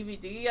on a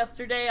DVD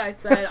yesterday. I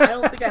said, I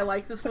don't think I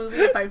like this movie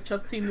if I've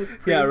just seen this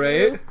preview. Yeah,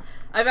 right?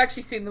 I've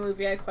actually seen the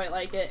movie. I quite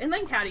like it. And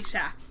then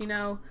Caddyshack, you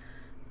know,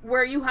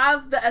 where you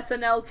have the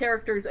SNL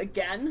characters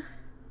again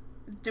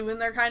doing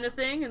their kind of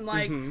thing, and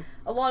like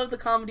a lot of the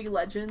comedy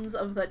legends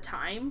of the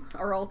time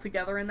are all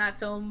together in that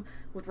film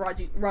with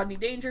Rodney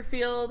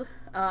Dangerfield,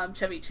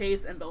 Chevy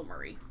Chase, and Bill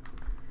Murray.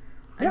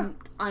 And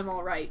I'm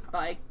Alright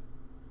by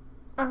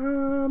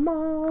I'm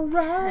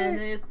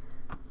Alright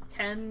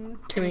Kenny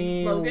Loggins.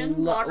 Kenny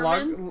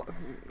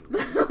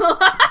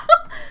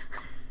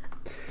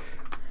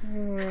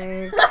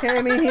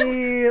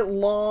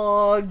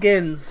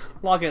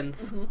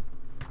Loggins.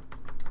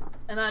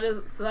 And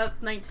that's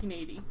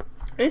 1980.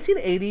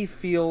 1980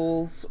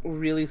 feels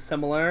really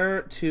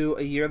similar to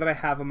a year that I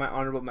have in my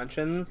honorable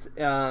mentions,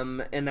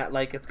 in that,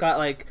 like, it's got,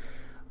 like,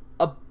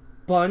 a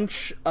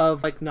bunch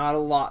of, like, not a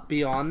lot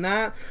beyond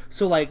that.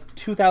 So, like,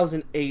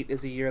 2008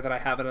 is a year that I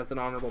have it as an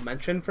honorable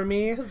mention for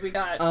me. Because we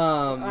got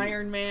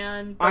Iron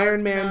Man,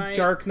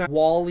 Dark Knight,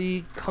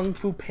 WALL-E, Kung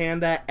Fu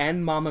Panda,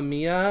 and Mamma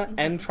Mia,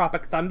 and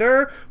Tropic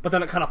Thunder, but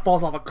then it kind of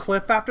falls off a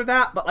cliff after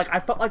that. But, like, I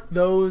felt like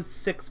those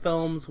 6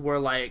 films were,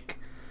 like,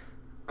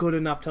 good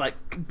enough to,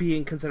 like, be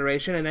in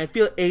consideration. And I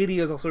feel 80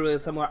 is also really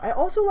similar. I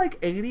also like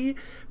 80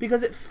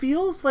 because it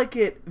feels like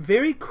it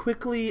very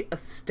quickly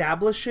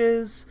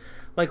establishes,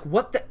 like,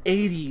 what the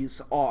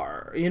 80s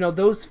are. You know,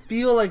 those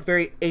feel like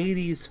very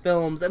 80s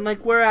films. And,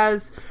 like,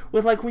 whereas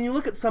with, like, when you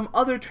look at some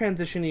other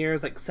transition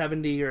years, like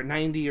 70 or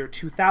 90 or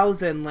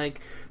 2000, like,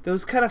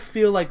 those kind of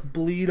feel like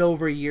bleed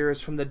over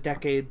years from the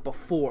decade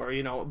before,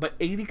 you know. But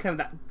 80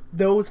 kind of,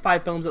 those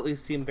 5 films at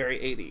least seem very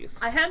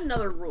 80s. I had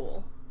another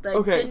rule that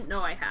I didn't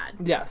know I had.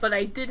 Yes. But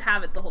I did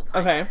have it the whole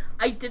time. Okay.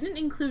 I didn't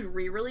include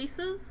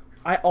re-releases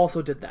I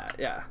also did that,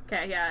 yeah.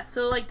 Okay, yeah.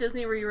 So, like,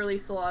 Disney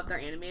re-released a lot of their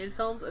animated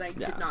films, and I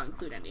did not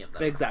include any of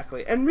those.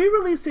 Exactly. And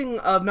re-releasing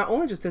of not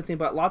only just Disney,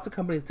 but lots of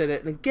companies did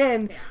it. And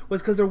again,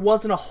 was because there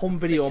wasn't a home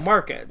video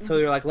market. So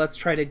you're like, let's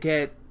try to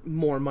get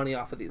more money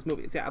off of these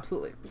movies. Yeah,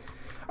 absolutely.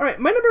 All right,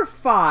 my number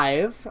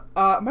 5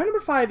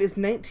 is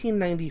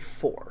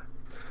 1994.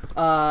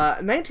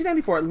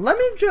 1994. Let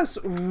me just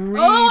read.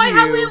 Oh, I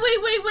have.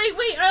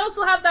 Wait. I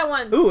also have that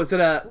one. Ooh, is it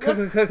a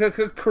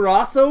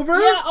crossover?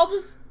 Yeah, I'll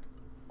just.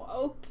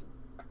 Okay.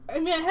 I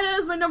mean, I had it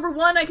as my number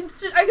 1. I can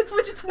switch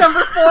it to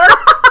number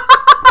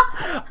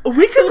 4.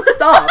 We can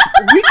stop.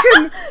 We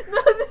can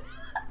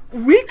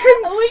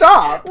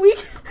stop.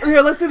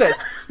 Here, let's do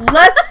this.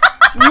 Let's.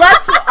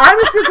 I'm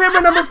just gonna say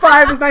my number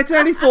 5 is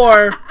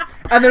 1994.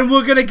 And then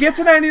we're gonna get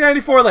to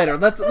 1994 later.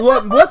 What's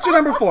your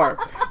number 4?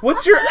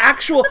 What's your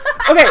actual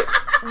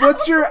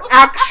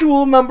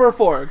number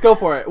 4? Go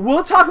for it.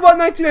 We'll talk about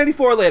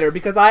 1994 later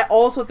because I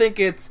also think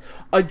it's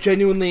a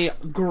genuinely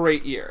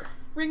great year.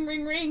 Ring,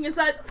 ring, ring. Is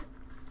that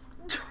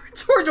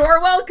George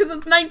Orwell? Because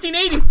it's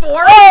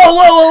 1984. Oh,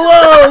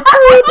 whoa.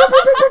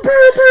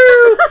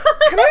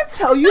 Can I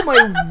tell you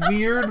my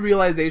weird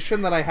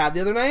realization that I had the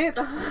other night?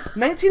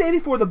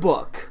 1984, the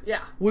book,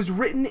 was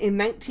written in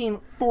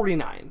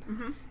 1949.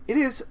 Mm-hmm. It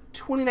is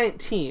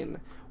 2019,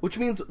 which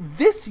means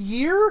this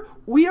year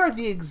we are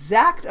the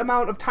exact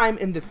amount of time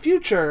in the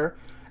future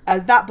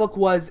as that book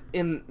was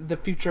in the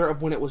future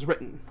of when it was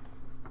written.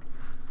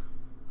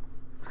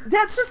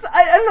 That's just,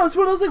 I don't know, it's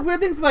one of those like weird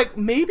things, like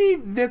maybe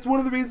that's one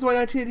of the reasons why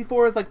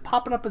 1984 is like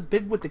popping up as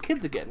big with the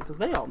kids again, because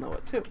they all know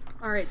it too.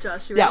 Alright,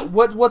 Josh, you ready? Yeah,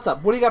 what's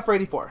up? What do you got for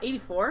 84?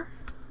 84?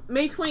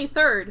 May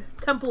 23rd,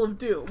 Temple of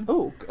Doom.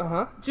 Oh,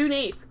 June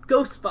 8th,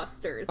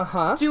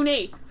 Ghostbusters. June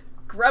 8th,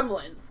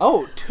 Gremlins.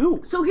 Oh,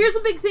 2. So here's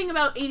a big thing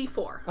about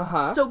 84.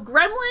 So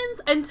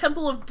Gremlins and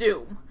Temple of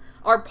Doom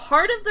are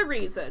part of the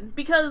reason,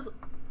 because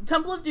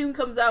Temple of Doom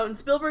comes out and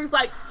Spielberg's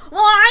like,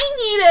 well, I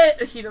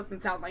need it. He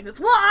doesn't sound like this.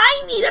 Well,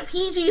 I need a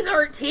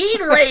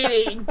PG-13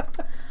 rating.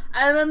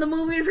 And then the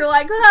movies are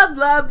like, blah,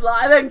 blah, blah.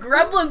 And then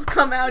Gremlins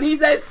come out and he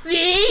says,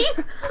 see?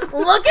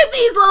 Look at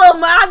these little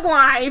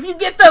mogwai. If you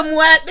get them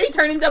wet, they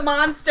turn into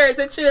monsters.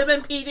 It should have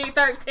been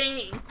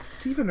PG-13.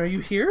 Steven, are you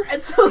here?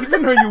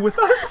 Steven, are you with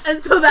us?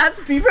 And so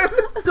that's... Steven?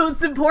 So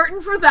it's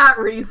important for that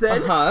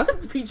reason.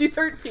 It's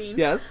PG-13.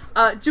 Yes.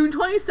 June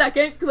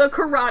 22nd, The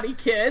Karate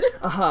Kid.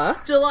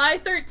 July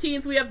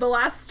 13th, we have The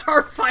Last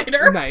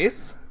Starfighter.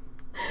 Nice.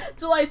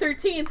 July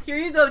 13th, here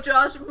you go,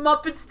 Josh.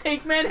 Muppets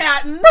Take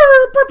Manhattan.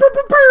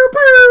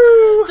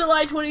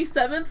 July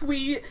 27th,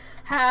 we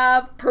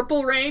have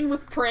Purple Rain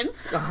with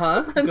Prince.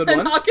 Good and then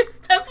one.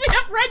 August 10th, we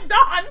have Red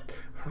Dawn.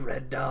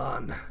 Red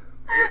Dawn.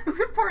 It was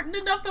important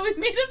enough that we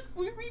remade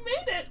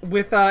it.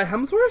 With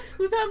Hemsworth?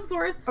 With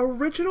Hemsworth.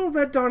 Original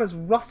Red Dawn is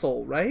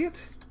Russell,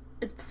 right?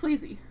 It's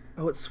Swayze.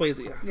 Oh, it's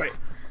Swayze. Sorry. Yeah.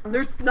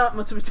 There's not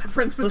much of a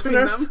difference between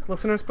them.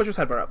 Listeners, put your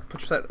sidebar up.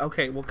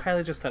 Okay, well,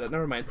 Kylie just said it.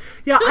 Never mind.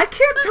 Yeah, I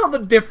can't tell the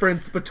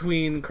difference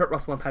between Kurt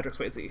Russell and Patrick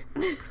Swayze.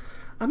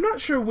 I'm not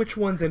sure which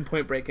one's in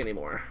Point Break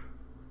anymore.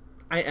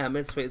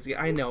 It's Swayze.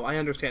 I know. I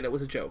understand. It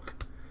was a joke.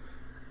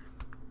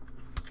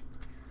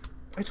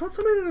 I told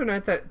somebody the other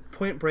night that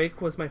Point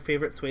Break was my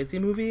favorite Swayze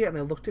movie, and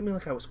they looked at me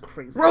like I was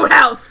crazy.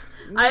 Roadhouse!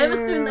 I have a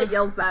student that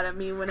yells that at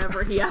me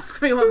whenever he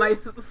asks me what my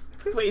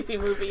Swayze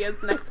movie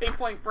is, and I say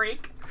Point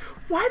Break.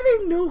 Why do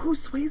they know who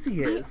Swayze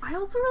is? I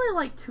also really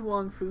like Tu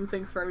Wong Fu,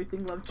 Thanks for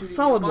Everything, Love Judy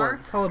Solid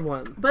Newmar. Solid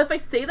one. But if I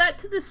say that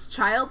to this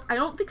child, I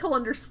don't think he'll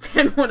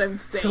understand what I'm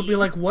saying. He'll be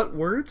like, what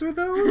words are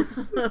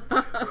those?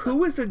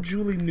 Who is a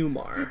Julie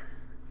Newmar?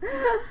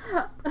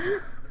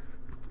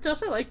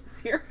 Josh, I like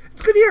this year.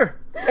 It's a good year.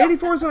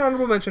 84 is an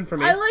honorable mention for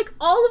me. I like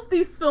all of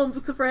these films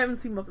except for I haven't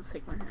seen Muppets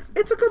Take Manhattan.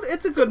 It's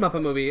a good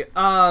Muppet movie.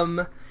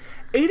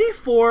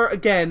 84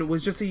 again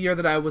was just a year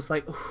that I was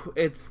like,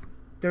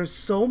 there's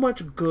so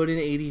much good in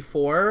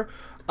 84.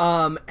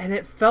 And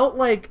it felt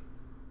like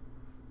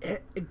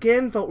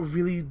felt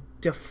really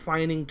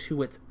defining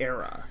to its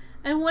era.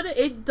 And what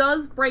it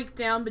does break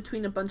down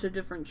between a bunch of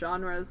different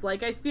genres.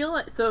 Like, I feel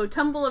like, so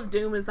Temple of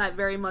Doom is that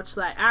very much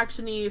that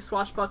action-y,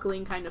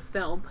 swashbuckling kind of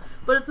film.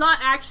 But it's not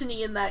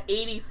action-y in that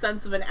 80s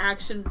sense of an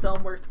action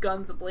film with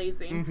guns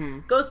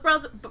a-blazing.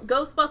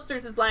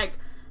 Ghostbusters is like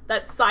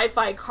that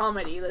sci-fi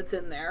comedy that's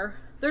in there.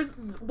 There's,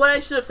 what I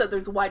should have said,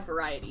 there's a wide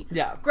variety.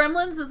 Yeah.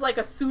 Gremlins is like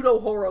a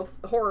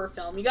pseudo-horror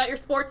film. You got your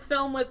sports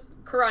film with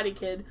Karate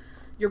Kid,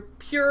 your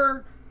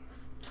pure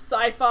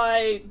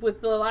sci-fi with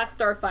The Last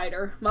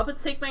Starfighter.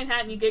 Muppets Take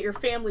Manhattan, you get your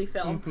family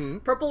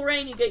film. Purple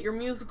Rain, you get your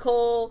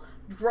musical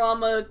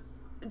drama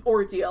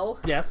ordeal.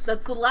 Yes.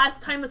 That's the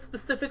last time a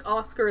specific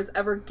Oscar is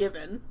ever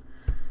given.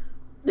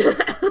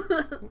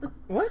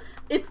 What?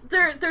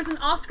 There's an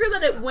Oscar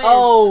that it wins.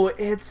 Oh,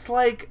 it's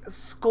like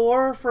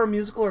score for a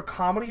musical or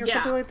comedy or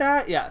something like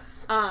that?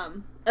 Yes.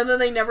 And then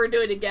they never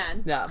do it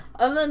again. Yeah.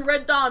 And then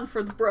Red Dawn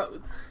for the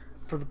bros.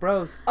 For the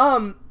bros.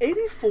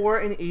 84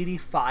 and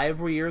 85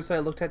 were years that I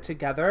looked at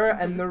together,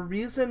 and the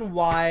reason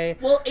why...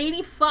 Well,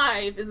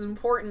 85 is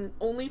important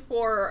only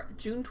for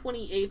June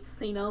 28th,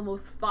 St.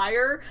 Elmo's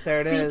Fire.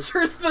 There it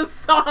features the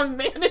song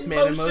Man in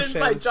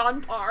Motion by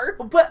John Parr.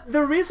 But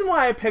the reason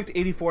why I picked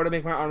 84 to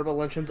make my honorable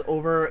mentions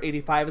over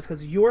 85 is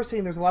because you're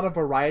saying there's a lot of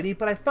variety,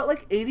 but I felt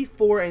like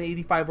 84 and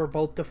 85 were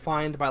both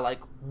defined by, like,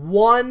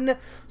 one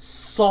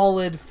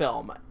solid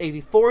film.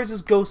 84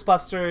 is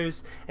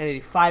Ghostbusters, and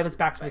 85 is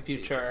Back to the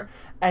Future.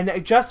 And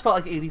it just felt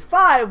like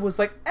 85 was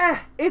like,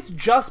 it's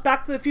just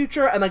Back to the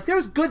Future, and like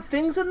there's good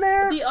things in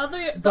there. The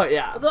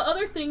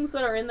other things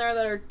that are in there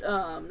that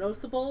are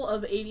noticeable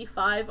of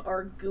 85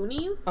 are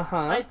Goonies,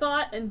 I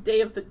thought, and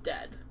Day of the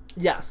Dead.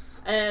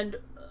 Yes. And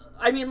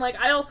I mean, like,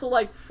 I also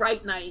like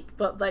Fright Night,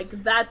 but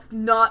like that's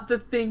not the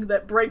thing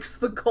that breaks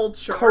the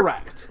culture.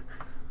 Correct.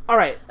 All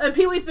right. And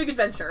Pee-wee's Big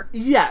Adventure.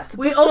 Yes.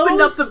 We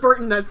opened up the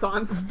Burton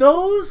Renaissance.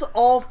 Those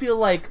all feel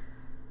like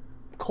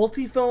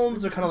culty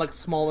films, or kind of like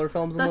smaller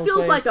films in those ways.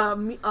 That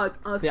feels like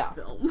a us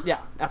film.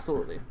 Yeah,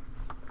 absolutely.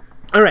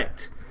 All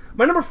right.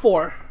 My number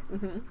 4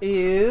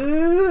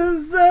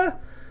 is... let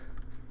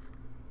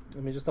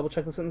me just double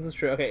check the sentence is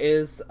true.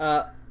 Okay,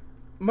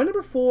 my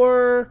number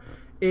 4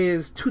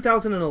 is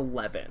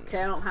 2011.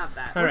 Okay, I don't have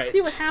that. All Let's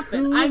see what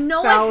happened. I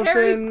know a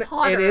Harry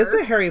Potter. It is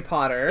a Harry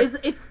Potter.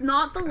 It's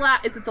not the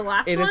last. Is it the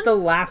last one? It is the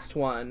last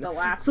one. The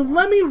last So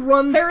let me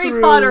run Harry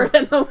through... Potter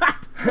and the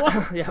last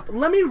one. Yeah, but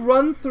let me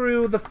run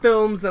through the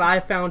films that I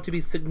found to be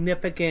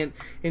significant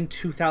in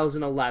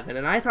 2011.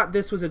 And I thought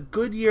this was a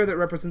good year that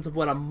represents of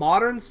what a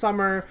modern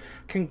summer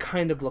can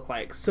kind of look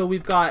like. So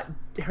we've got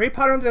Harry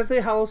Potter and the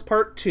Deathly Hallows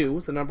Part 2,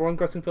 it's the number 1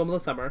 grossing film of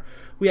the summer.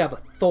 We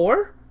have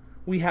Thor.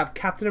 We have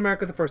Captain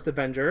America the First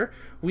Avenger.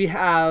 We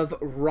have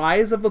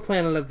Rise of the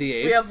Planet of the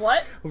Apes. We have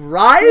what?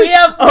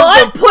 Rise of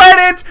the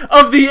Planet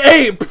of the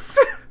Apes!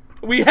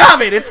 We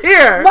have it! It's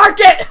here! Mark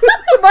it!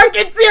 Mark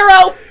it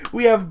 0!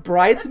 We have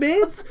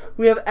Bridesmaids.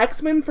 We have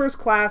X-Men First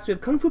Class. We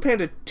have Kung Fu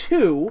Panda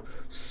 2.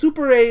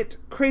 Super 8.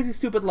 Crazy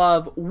Stupid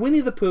Love.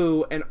 Winnie the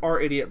Pooh. And Our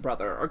Idiot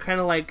Brother are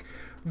kind of like...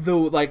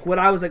 what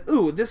I was like,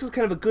 ooh, this is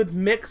kind of a good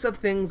mix of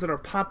things that are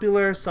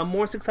popular, some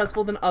more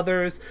successful than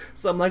others,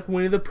 some like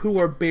Winnie the Pooh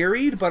are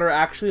buried, but are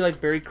actually like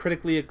very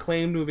critically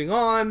acclaimed moving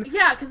on.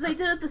 Yeah, because they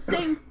did it the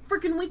same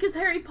freaking week as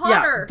Harry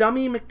Potter. Yeah,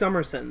 Dummy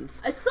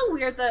McDummersons. It's so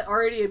weird that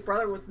Our Idiot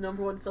Brother was the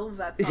number 1 film of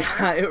that summer.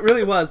 Yeah, it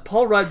really was.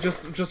 Paul Rudd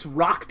just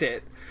rocked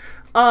it.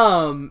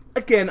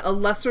 Again, a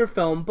lesser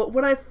film, but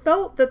what I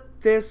felt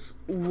that this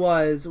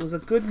was a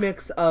good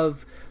mix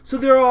of, so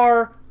there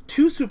are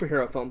 2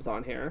 superhero films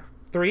on here.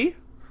 3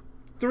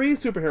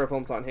 superhero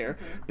films on here.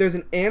 There's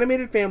an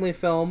animated family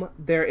film.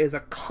 There is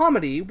a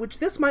comedy, which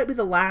this might be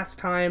the last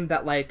time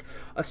that, like,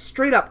 a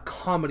straight-up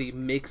comedy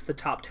makes the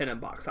top 10 in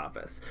box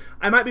office.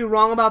 I might be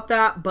wrong about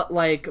that, but,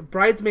 like,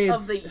 Bridesmaids...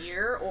 Of the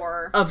year,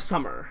 or... Of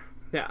summer.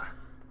 Yeah.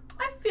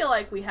 I feel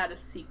like we had a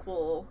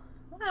sequel...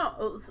 I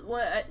don't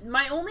know.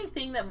 My only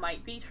thing that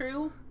might be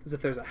true... Is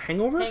if there's a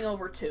Hangover?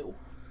 Hangover 2.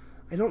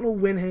 I don't know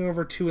when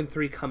Hangover 2 and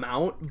 3 come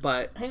out,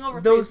 but... Hangover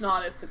 3 is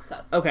not as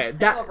successful. Okay,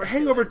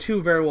 Hangover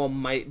 2 very well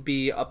might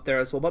be up there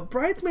as well, but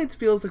Bridesmaids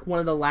feels like one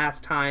of the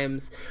last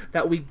times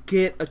that we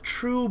get a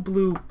true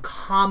blue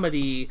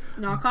comedy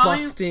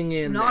busting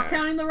in there. Not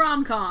counting the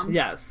rom-coms.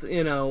 Yes,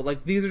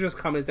 like, these are just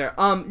comedies there.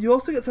 You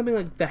also get something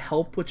like The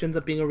Help, which ends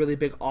up being a really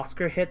big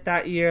Oscar hit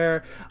that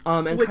year.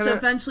 Which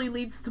eventually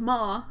leads to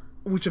Ma.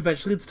 Which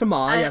eventually leads to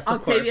Ma, yes,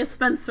 of course. Octavia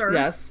Spencer.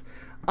 Yes.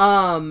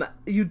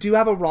 You do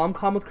have a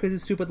rom-com with Crazy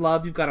Stupid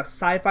Love. You've got a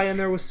sci-fi in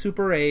there with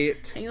Super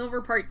 8.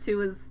 Hangover Part 2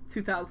 is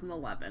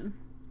 2011.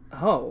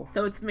 Oh.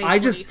 So it's May 26th. I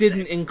just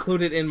didn't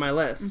include it in my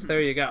list.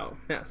 There you go.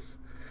 Yes.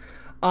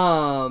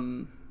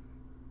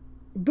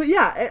 But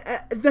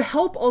yeah, The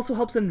Help also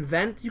helps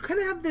invent. You kind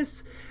of have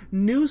this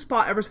new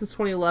spot ever since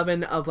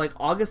 2011 of, like,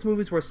 August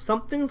movies where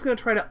something's going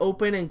to try to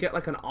open and get,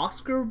 like, an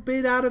Oscar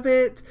bid out of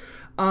it.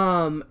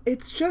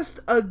 It's just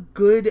a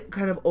good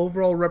kind of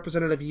overall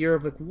representative year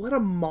of, like, what a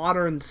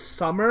modern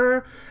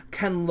summer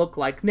can look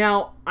like.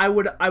 Now, I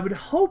would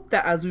hope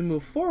that as we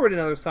move forward in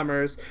other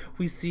summers,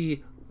 we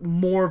see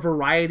more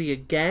variety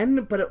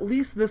again, but at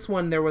least this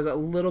one there was a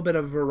little bit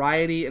of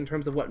variety in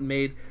terms of what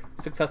made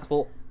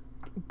successful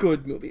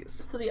good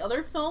movies. So the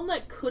other film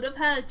that could have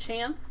had a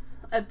chance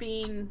at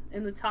being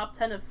in the top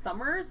 10 of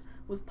summers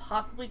was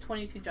possibly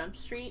 22 Jump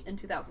Street in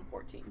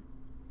 2014.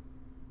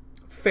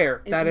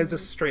 Fair. That is a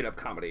straight up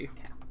comedy.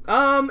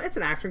 Okay. It's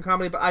an action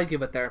comedy, but I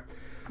give it there.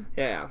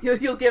 Yeah.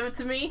 You'll give it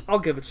to me? I'll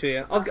give it to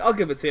you. I'll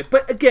give it to you.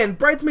 But again,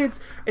 Bridesmaids,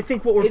 I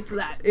think what we're is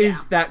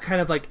that kind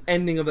of like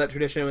ending of that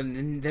tradition,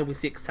 and then we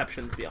see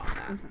exceptions beyond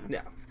that.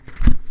 Yeah.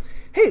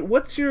 Hey,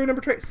 what's your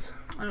number trace?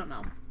 I don't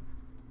know.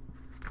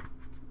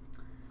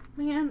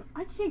 Man,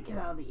 I can't get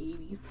out of the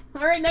 80s.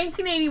 Alright,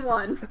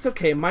 1981. That's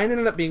okay. Mine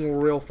ended up being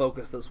real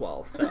focused as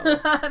well, so.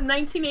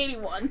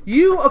 1981.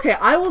 Okay,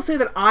 I will say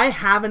that I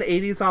have an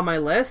 80s on my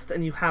list,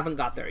 and you haven't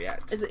got there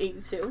yet. Is it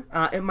 82?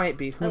 It might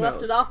be. Who I knows?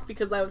 left it off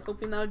because I was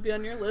hoping that would be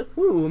on your list.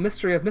 Ooh,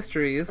 mystery of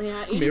mysteries.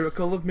 Yeah, 80s.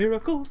 Miracle of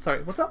miracles.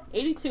 Sorry, what's up?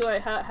 82,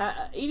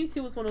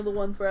 82 was one of the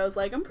ones where I was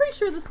like, I'm pretty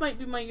sure this might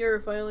be my year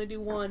if I only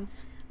do one.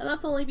 And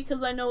that's only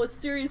because I know a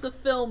series of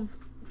films,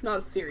 not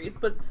a series,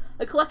 but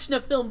a collection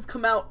of films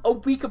come out a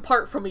week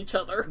apart from each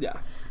other. Yeah.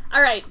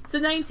 Alright, so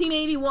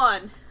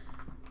 1981.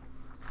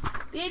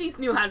 The 80s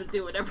knew how to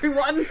do it,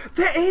 everyone.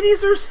 The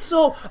 80s are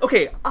so...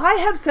 Okay, I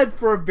have said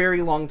for a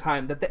very long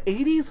time that the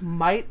 80s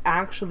might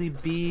actually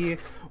be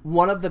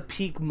one of the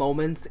peak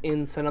moments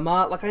in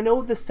cinema. Like, I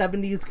know the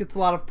 70s gets a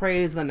lot of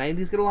praise, and the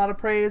 90s get a lot of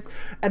praise,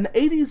 and the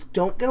 80s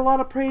don't get a lot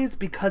of praise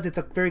because it's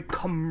a very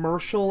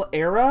commercial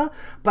era.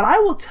 But I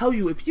will tell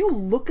you, if you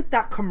look at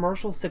that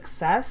commercial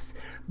success,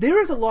 there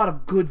is a lot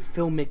of good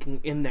filmmaking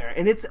in there.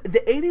 And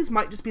the 80s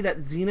might just be that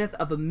zenith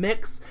of a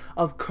mix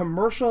of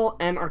commercial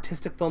and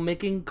artistic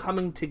filmmaking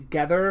coming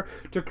together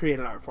to create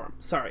an art form.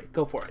 Sorry,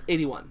 go for it.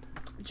 81.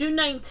 June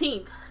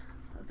 19th.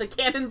 The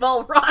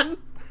Cannonball Run.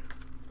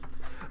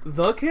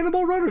 The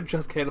Cannonball Run or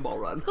just Cannonball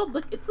Run? It's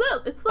called it's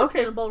the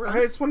Cannonball Run.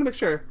 I just wanted to make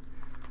sure.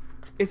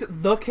 Is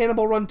it The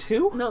Cannonball Run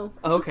 2? No.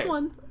 Okay. Just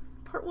one.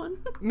 Part 1.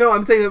 No,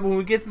 I'm saying that when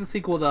we get to the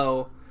sequel,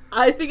 though...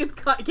 I think it's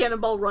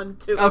Cannonball Run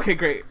 2. Okay,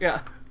 great.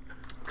 Yeah.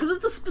 Because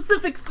it's a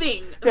specific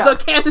thing. Yeah. The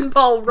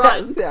Cannonball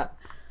Run. Yes, yeah.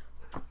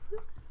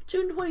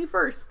 June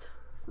 21st.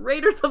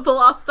 Raiders of the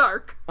Lost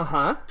Ark.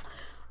 Uh-huh.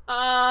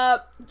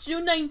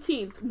 June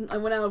 19th. I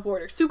went out of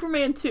order.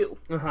 Superman 2.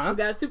 Uh-huh. We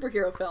got a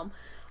superhero film.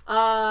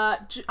 I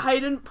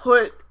didn't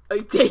put a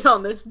date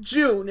on this.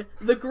 June.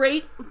 The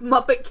Great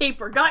Muppet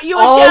Caper. Got you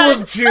again! All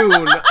of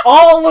June.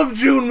 All of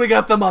June we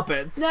got the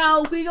Muppets.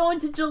 Now, we go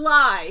into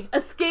July.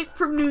 Escape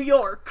from New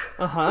York.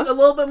 Uh-huh. A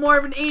little bit more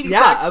of an 80s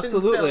Yeah, action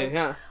absolutely, film.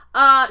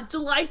 yeah.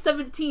 July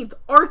 17th.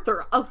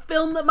 Arthur. A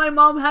film that my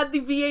mom had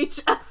the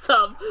VHS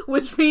of,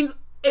 which means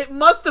it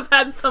must have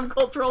had some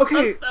cultural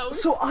Okay, custom.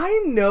 so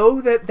I know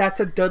that that's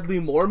a Dudley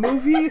Moore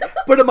movie,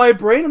 but in my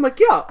brain I'm like,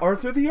 yeah,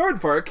 Arthur the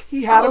Aardvark,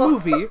 he had a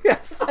movie.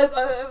 Yes. I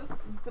was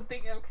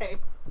thinking, okay.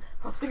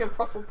 I was thinking of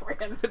Russell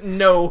Brand.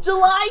 No.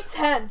 July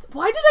 10th.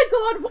 Why did I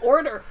go out of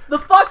order? The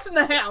Fox and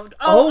the Hound.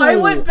 Oh, I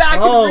went back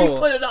and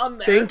re-put it on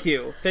there. Thank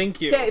you.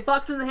 Thank you. Okay,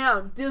 Fox and the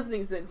Hound.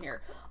 Disney's in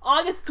here.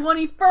 August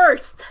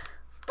 21st.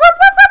 Pew,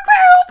 pew, pew,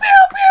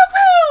 pew, pew,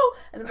 pew.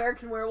 An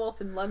American Werewolf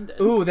in London.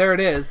 Ooh, there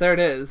it is. There it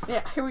is.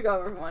 Yeah, here we go,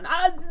 everyone.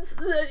 Once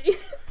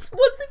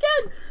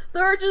again,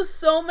 there are just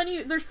so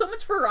many. There's so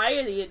much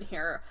variety in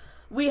here.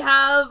 We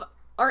have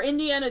our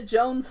Indiana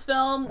Jones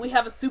film. We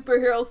have a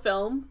superhero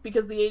film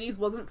because the 80s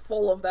wasn't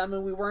full of them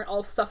and we weren't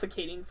all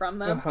suffocating from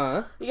them.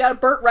 Uh-huh. You got a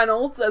Burt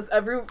Reynolds, as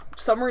every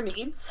summer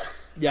needs.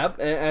 Yep,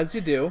 as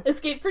you do.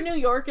 Escape from New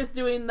York is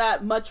doing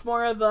that much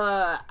more of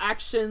a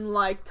action,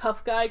 like,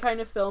 tough guy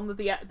kind of film that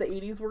the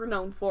 80s were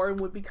known for and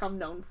would become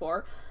known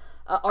for.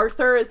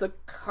 Arthur is a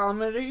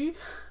comedy.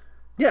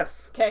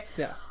 Yes. Okay.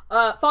 Yeah.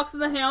 Fox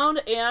and the Hound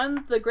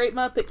and The Great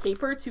Muppet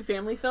Caper, 2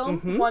 family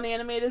films. Mm-hmm. One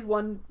animated,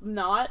 one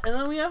not. And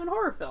then we have a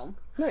horror film.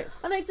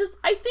 Nice. And I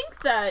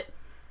think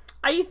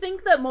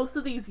that most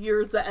of these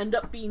years that end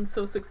up being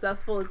so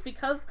successful is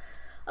because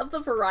of the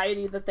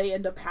variety that they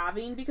end up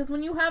having, because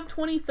when you have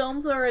 20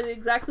 films that are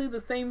exactly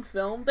the same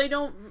film, they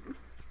don't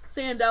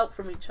stand out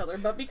from each other.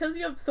 But because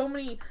you have so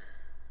many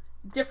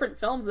different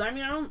films, I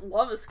mean, I don't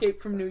love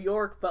Escape from New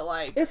York, but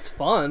like... It's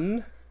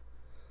fun.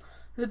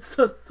 It's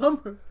a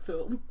summer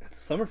film. It's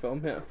a summer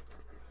film, yeah.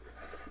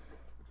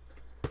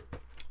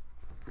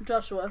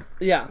 Joshua.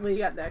 Yeah. What do you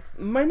got next?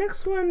 My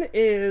next one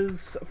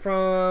is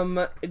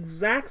from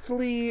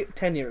exactly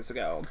 10 years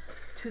ago.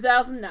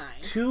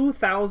 2009.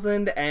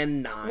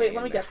 2009. Wait,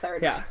 let me get there.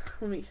 Yeah.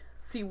 Let me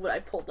see what I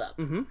pulled up.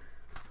 Mm-hmm.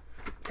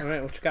 All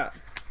right, what you got?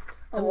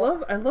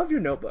 Oh, I love your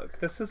notebook.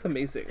 This is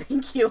amazing.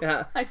 Thank you.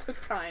 Yeah. I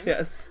took time.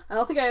 Yes. I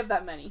don't think I have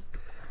that many.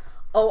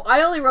 Oh,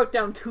 I only wrote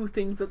down 2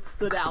 things that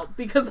stood out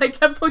because I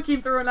kept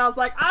looking through and I was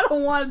like, I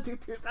don't want to do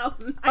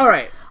 2009. All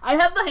right. I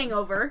have The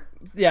Hangover.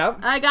 Yeah.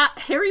 I got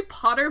Harry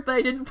Potter, but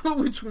I didn't put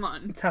which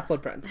one. It's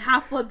Half-Blood Prince.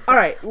 Half-Blood Prince. All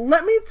right,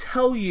 let me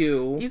tell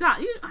you.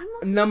 I'm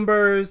listening.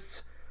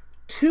 Numbers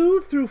 2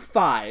 through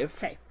 5.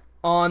 Okay.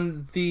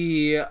 On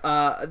the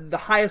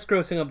highest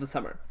grossing of the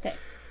summer. Okay.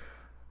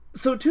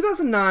 So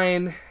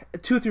 2009,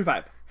 2 through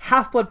 5.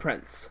 Half-Blood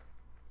Prince.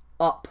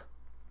 Up.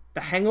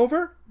 The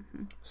Hangover.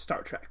 Mm-hmm.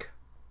 Star Trek.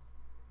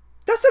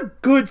 That's a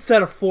good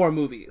set of 4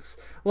 movies.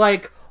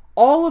 Like,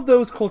 all of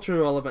those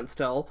culturally relevant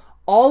still.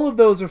 All of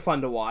those are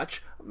fun to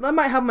watch. I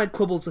might have my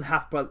quibbles with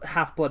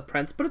Half-Blood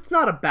Prince, but it's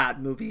not a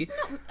bad movie.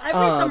 No,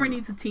 every summer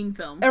needs a teen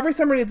film. Every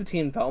summer needs a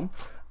teen film.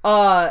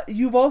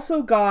 You've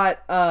also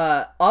got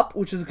Up,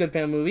 which is a good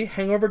family movie.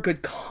 Hangover,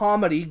 good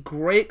comedy,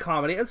 great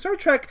comedy. And Star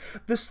Trek,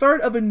 the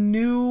start of a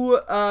new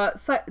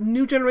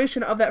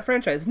generation of that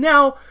franchise.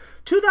 Now,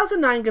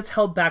 2009 gets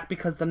held back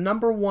because the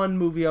number one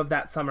movie of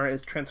that summer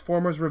is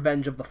Transformers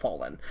Revenge of the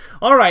Fallen.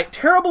 All right,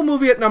 terrible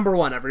movie at number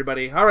one,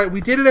 everybody. All right,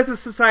 we did it as a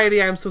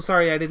society. I'm so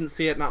sorry I didn't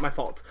see it. Not my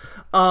fault.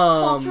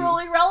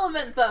 Culturally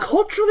relevant, though.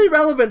 Culturally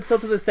relevant still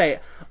to this day.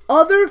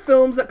 Other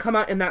films that come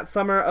out in that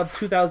summer of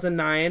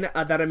 2009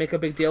 that I make a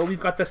big deal. We've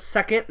got the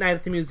second Night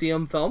at the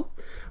Museum film.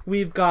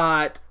 We've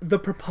got The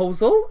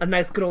Proposal, a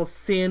nice good old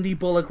Sandy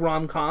Bullock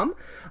rom-com.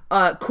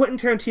 Quentin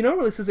Tarantino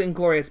releases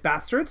Inglourious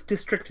Basterds.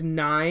 District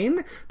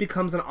 9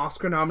 becomes an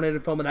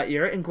Oscar-nominated film of that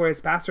year.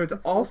 Inglourious Basterds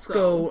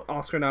also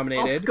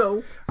Oscar-nominated.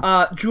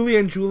 Julia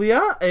and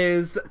Julia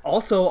is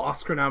also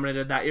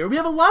Oscar-nominated that year. We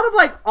have a lot of,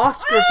 like,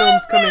 Oscar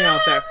films coming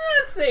out there. I'm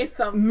gonna say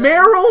something.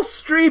 Meryl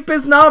Streep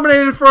is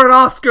nominated for an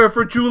Oscar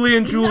for Julia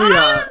and Julia.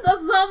 No,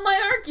 that's not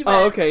my argument.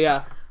 Oh, okay, yeah.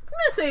 I'm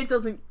gonna say it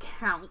doesn't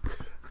count.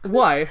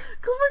 Why?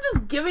 Because we're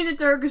just giving it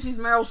to her because she's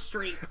Meryl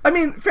Streep. I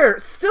mean, fair.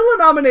 Still a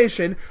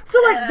nomination.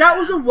 So, like, that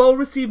was a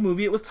well-received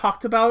movie. It was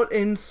talked about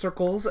in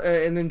circles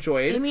and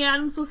enjoyed. Amy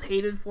Adams was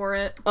hated for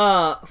it.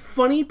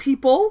 Funny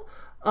People,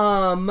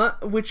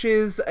 which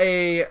is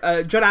a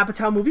Judd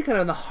Apatow movie, kind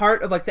of in the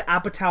heart of, like, the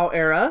Apatow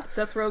era.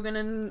 Seth Rogen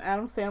and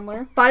Adam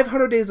Sandler.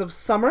 500 Days of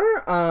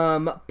Summer.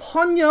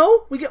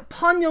 Ponyo. We get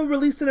Ponyo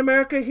released in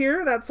America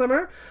here that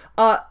summer.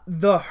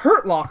 The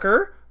Hurt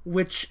Locker,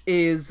 which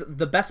is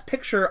the best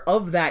picture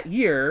of that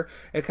year.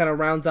 It kind of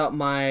rounds out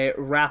my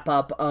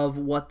wrap-up of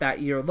what that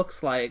year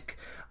looks like.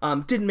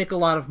 Didn't make a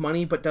lot of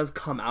money, but does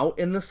come out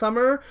in the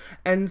summer.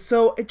 And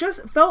so it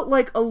just felt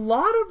like a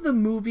lot of the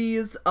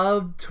movies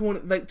of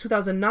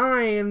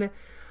 2009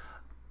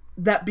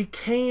 that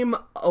became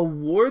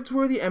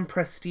awards-worthy and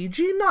prestige.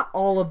 Not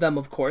all of them,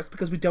 of course,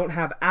 because we don't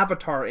have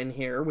Avatar in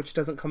here, which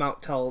doesn't come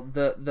out till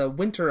the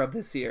winter of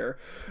this year.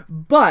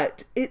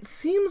 But it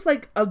seems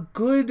like a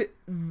good...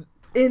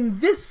 In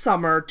this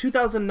summer,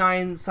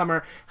 2009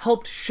 summer,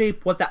 helped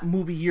shape what that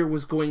movie year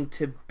was going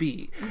to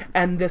be.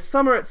 And this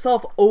summer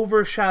itself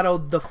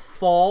overshadowed the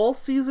fall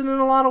season in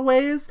a lot of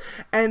ways.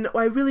 And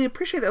I really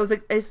appreciate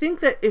that. I think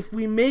that if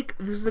we make,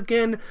 this is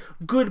again,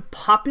 good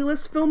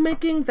populist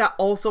filmmaking that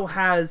also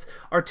has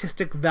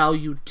artistic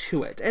value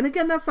to it. And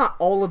again, that's not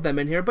all of them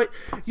in here, but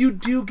you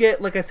do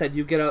get, like I said,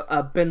 you get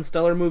a Ben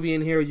Stiller movie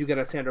in here, you get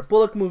a Sandra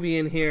Bullock movie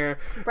in here.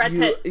 Brad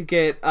Pitt. You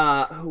get,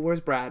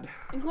 where's Brad?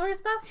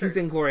 Inglourious Basterds. He's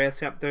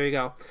Inglourious, yep, there you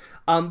go.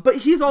 But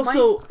he's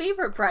also... My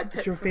favorite Brad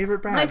Pitt. Your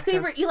favorite Brad. My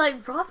favorite Eli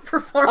Roth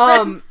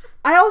performance.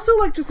 I also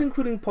like just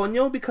including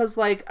Ponyo because,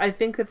 like, I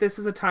think that this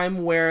is a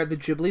time where the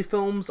Ghibli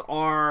films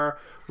are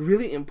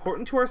really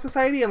important to our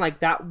society, and, like,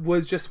 that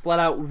was just flat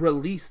out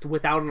released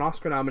without an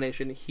Oscar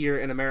nomination here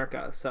in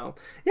America. So,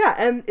 yeah,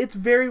 and it's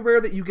very rare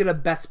that you get a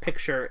Best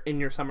Picture in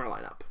your summer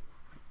lineup.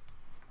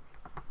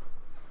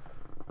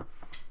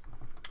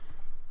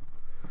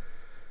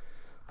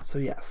 So,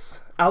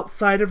 yes.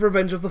 Outside of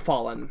Revenge of the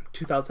Fallen,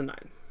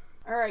 2009.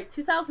 Alright,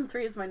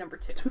 2003 is my number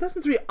 2.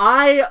 2003,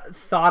 I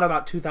thought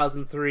about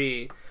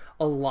 2003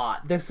 a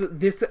lot. But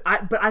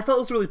I felt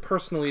it was a really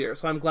personal year,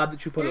 so I'm glad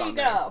that you put it on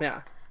there. Here you go.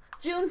 Yeah.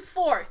 June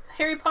 4th,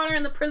 Harry Potter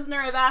and the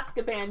Prisoner of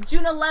Azkaban.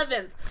 June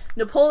 11th,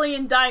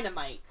 Napoleon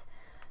Dynamite.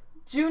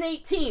 June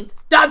 18th,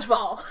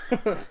 Dodgeball.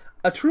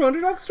 A true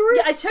underdog story?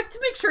 Yeah, I checked to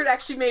make sure it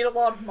actually made a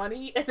lot of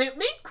money, and it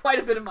made quite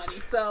a bit of money,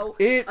 so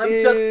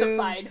I'm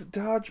justified.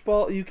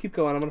 Dodgeball. You keep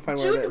going. I'm going to find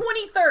where it is.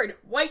 June 23rd,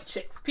 White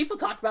Chicks. People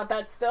talk about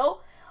that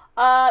still.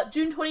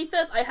 June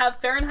 25th, I have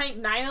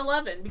Fahrenheit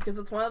 9/11 because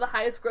it's one of the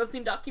highest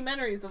grossing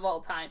documentaries of all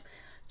time.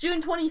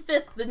 June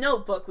 25th, The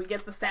Notebook. We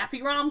get the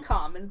sappy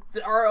rom-com and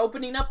are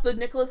opening up the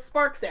Nicholas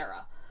Sparks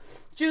era.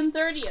 June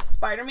 30th,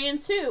 Spider-Man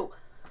 2.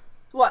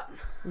 What?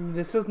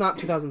 This is not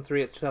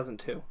 2003, it's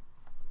 2002.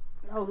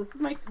 Oh, this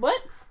is my...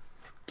 What?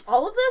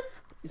 All of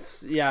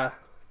this? Yeah.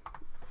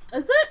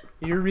 Is it?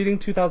 You're reading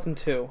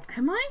 2002.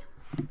 Am I?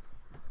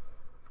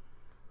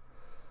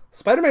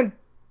 Spider-Man...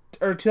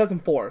 Or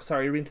 2004.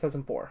 Sorry, you're reading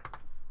 2004.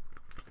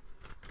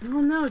 Oh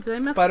no, did I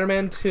mess...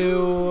 Spider-Man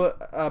 2,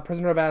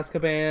 Prisoner of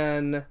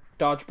Azkaban,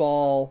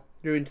 Dodgeball...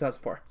 You're reading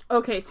 2004.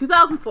 Okay,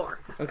 2004.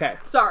 Okay.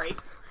 Sorry.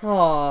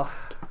 Oh,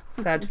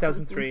 sad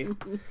 2003.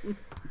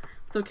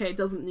 It's okay, it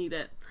doesn't need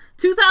it.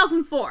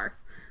 2004.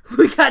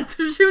 We got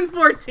to June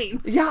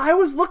 14th. Yeah, I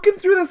was looking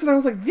through this and I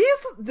was like,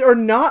 these are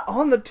not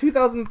on the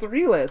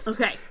 2003 list.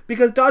 Okay.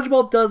 Because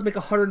Dodgeball does make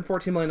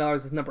 $114 million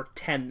as number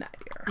 10 that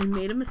year. I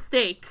made a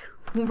mistake.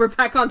 We're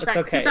back on track.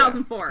 Okay,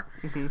 2004.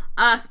 Yeah.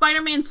 Mm-hmm.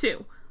 Spider-Man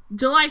 2.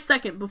 July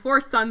 2nd, Before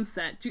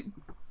Sunset.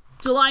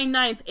 July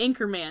 9th,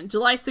 Anchorman.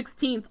 July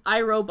 16th,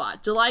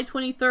 iRobot. July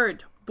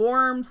 23rd,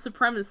 Bourne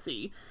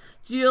Supremacy.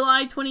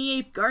 July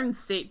 28th, Garden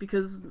State,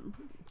 because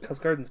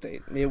Garden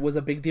State. It was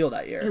a big deal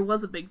that year. It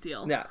was a big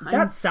deal. Yeah,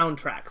 that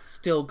soundtrack's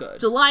still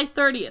good. July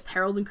 30th,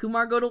 Harold and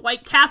Kumar Go to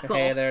White Castle.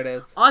 Hey, there it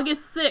is.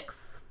 August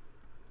 6th.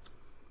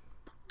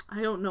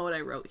 I don't know what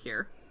I wrote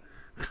here.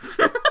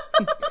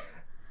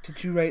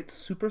 Did you write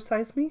Super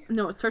Size Me?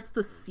 No, it starts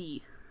with a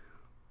C.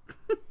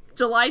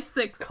 July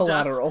 6th.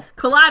 Collateral.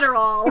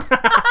 Collateral.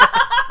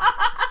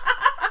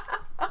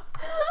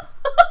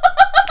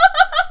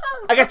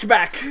 I got your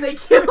back.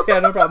 Thank you. Yeah,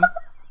 no problem.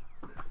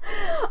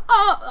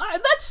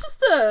 That's just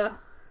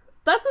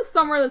a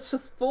summer that's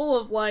just full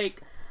of,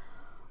 like,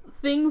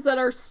 things that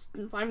are,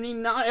 I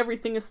mean, not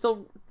everything is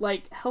still,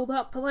 like, held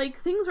up, but, like,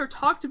 things are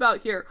talked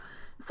about here.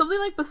 Something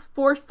like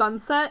Before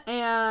Sunset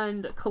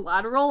and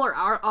Collateral are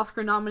our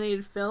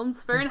Oscar-nominated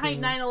films. Fahrenheit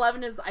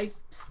 9/11 is, I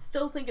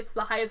still think it's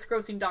the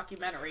highest-grossing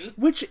documentary.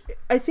 Which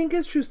I think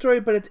is true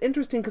story, but it's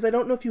interesting because I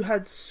don't know if you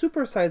had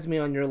Super Size Me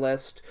on your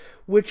list,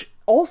 which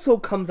also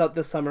comes out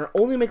this summer,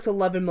 only makes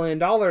 $11 million,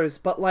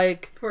 but,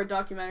 like... For a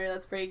documentary,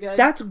 that's pretty good.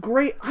 That's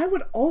great. I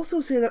would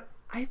also say that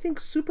I think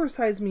Super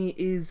Size Me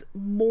is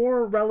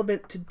more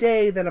relevant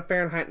today than a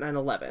Fahrenheit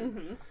 9/11.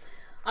 Mm-hmm.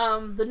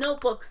 The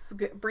Notebook's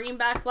bringing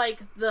back,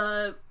 like,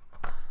 the...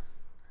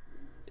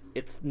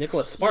 It's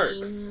Nicholas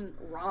Sparks.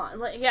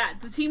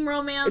 The teen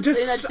romance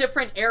in a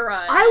different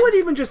era. I would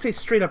even just say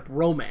straight up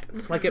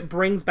romance. Like, it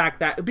brings back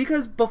that...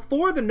 Because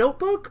before The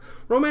Notebook,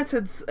 romance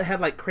had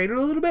like, cratered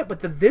a little bit,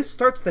 but this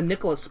starts the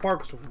Nicholas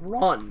Sparks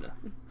run.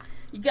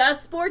 You got a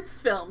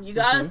sports film. You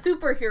got a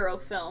superhero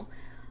film.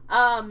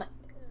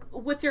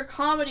 With your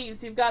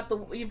comedies, you've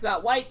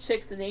got White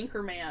Chicks and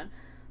Anchorman.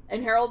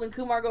 And Harold and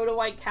Kumar Go to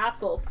White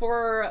Castle.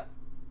 For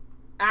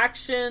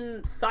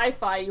action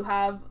sci-fi, you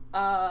have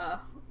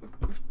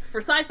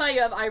for sci-fi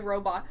you have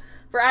iRobot.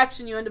 For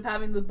action, you end up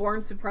having The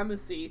Bourne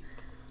Supremacy.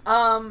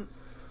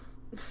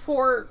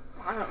 For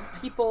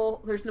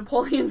people, there's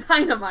Napoleon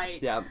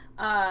Dynamite. Yeah.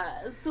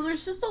 So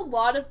there's just a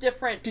lot of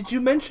different. Did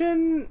you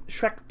mention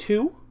Shrek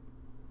 2?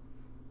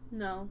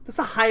 No. That's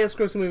the highest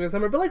grossing movie of the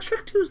summer, but like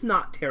Shrek 2's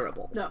not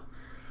terrible. No.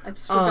 I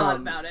just forgot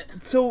about it.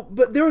 So,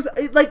 but there was,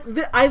 like,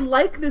 I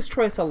like this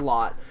choice a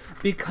lot,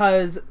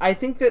 because I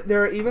think that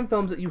there are even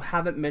films that you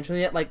haven't mentioned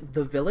yet, like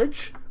The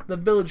Village. The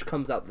Village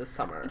comes out this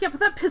summer. Yeah,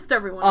 but that pissed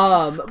everyone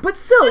off. But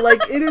still,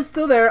 like, it is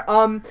still there.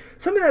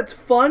 Something that's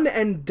fun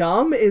and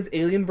dumb is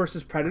Alien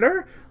vs.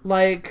 Predator.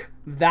 Like,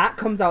 that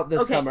comes out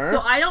this summer.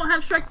 So I don't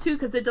have Shrek 2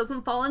 because it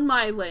doesn't fall in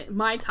my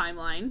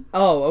timeline.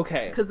 Oh,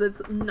 okay. Because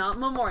it's not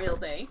Memorial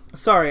Day.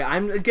 Sorry,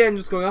 I'm, again,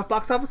 just going off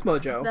Box Office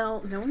Mojo.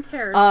 No one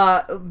cares.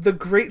 The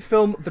great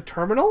film The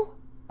Terminal.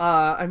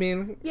 I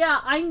mean... Yeah,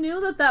 I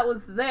knew that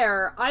was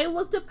there. I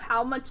looked up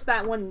how much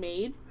that one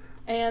made,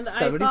 and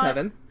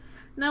 77.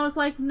 And I was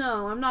like,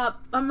 no,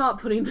 I'm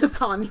not putting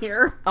this on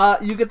here.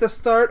 You get the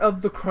start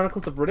of the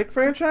Chronicles of Riddick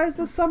franchise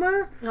this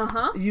summer.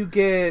 Uh-huh. You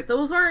get...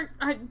 Those aren't...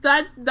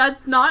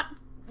 That's not...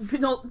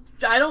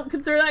 I don't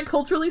consider that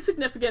culturally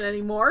significant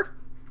anymore.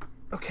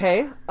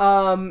 Okay.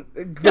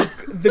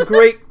 The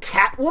great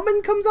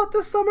Catwoman comes out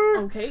this summer.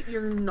 Okay,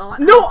 you're not...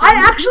 No, I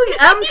actually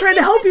am trying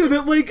to help you,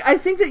 but, like, I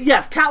think that,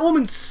 yes,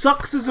 Catwoman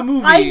sucks as a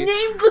movie. I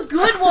named the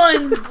good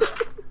ones!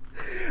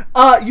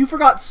 You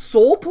forgot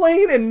Soul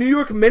Plane and New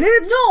York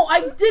Minute? No,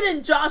 I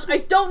didn't, Josh. I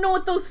don't know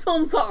what those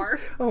films are.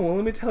 Oh, well,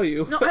 let me tell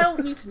you. No, I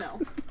don't need to know.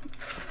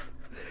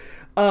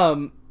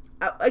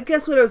 I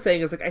guess what I was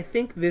saying is, like, I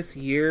think this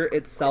year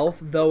itself,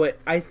 though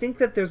I think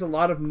that there's a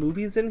lot of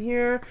movies in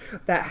here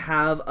that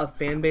have a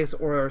fan base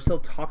or are still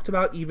talked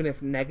about, even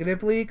if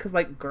negatively, because,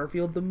 like,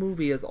 Garfield the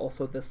movie is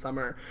also this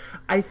summer.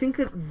 I think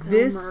that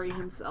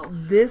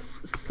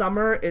this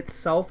summer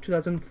itself,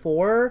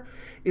 2004,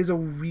 is a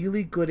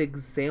really good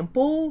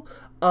example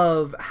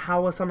of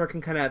how a summer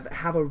can kind of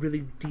have a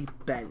really deep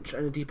bench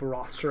and a deep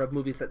roster of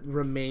movies that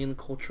remain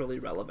culturally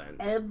relevant.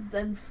 Ebbs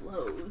and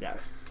flows.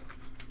 Yes.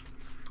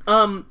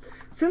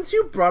 Since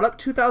you brought up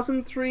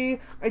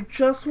 2003, I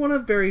just want to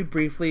very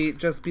briefly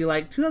just be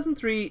like,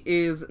 2003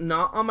 is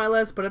not on my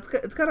list, but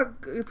it's got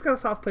a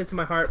soft place in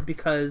my heart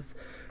because,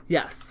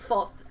 yes.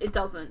 False. It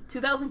doesn't.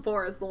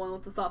 2004 is the one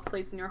with the soft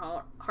place in your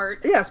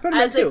heart. Yeah,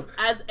 Spider-Man 2.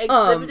 As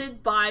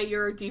exhibited by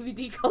your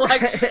DVD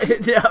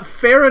collection. Yeah,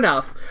 fair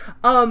enough.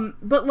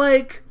 But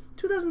like,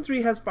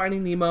 2003 has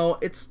Finding Nemo.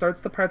 It starts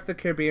the Pirates of the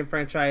Caribbean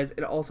franchise.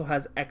 It also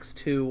has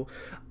X2.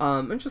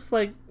 And just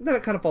like, then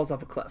it kind of falls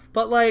off a cliff.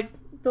 But like,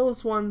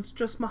 those ones,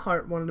 just my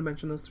heart wanted to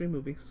mention those three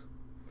movies.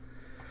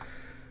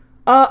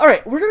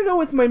 Alright, we're gonna go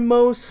with my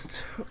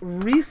most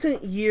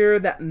recent year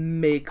that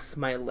makes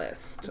my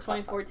list.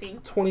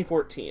 2014.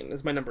 2014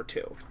 is my number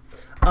 2.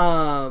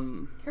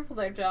 Careful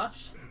there,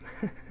 Josh.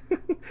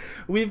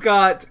 We've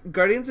got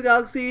Guardians of the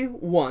Galaxy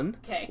 1.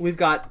 Okay. We've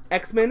got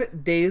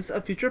X-Men Days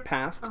of Future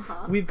Past.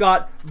 Uh-huh. We've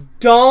got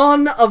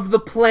Dawn of the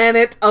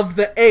Planet of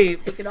the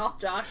Apes. Take it off,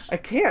 Josh. I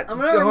can't. I'm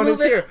gonna Dawn remove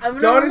is here. it.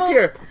 Dawn is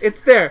here.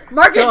 It's there.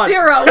 Mark Dawn. it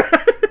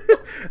 0.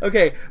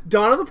 Okay.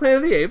 Dawn of the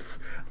Planet of the Apes.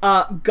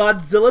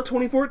 Godzilla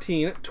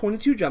 2014.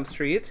 22 Jump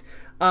Street.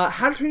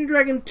 How to Train Your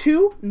Dragon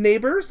 2.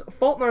 Neighbors.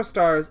 Fault in Our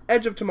Stars.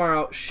 Edge of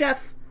Tomorrow.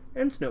 Chef.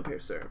 And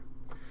Snowpiercer.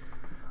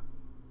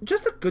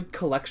 Just a good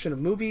collection of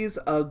movies,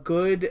 a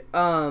good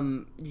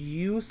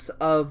use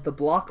of the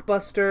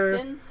blockbuster.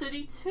 Sin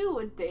City 2,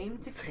 A Dame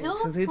to Kill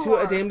For. Sin City 2,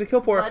 A Dame to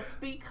Kill For. Let's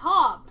Be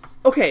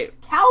Cops. Okay.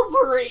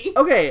 Calvary.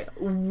 Okay.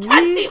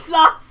 Canteen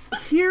Floss.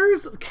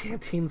 Here's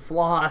Canteen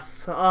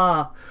Floss.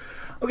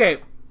 Okay.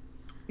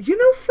 You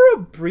know, for a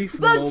brief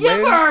moment,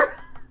 Giver.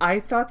 I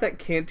thought that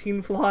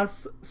Canteen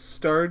Floss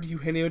starred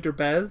Eugenio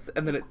Derbez,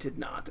 and then it did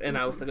not. And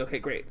I was like, okay,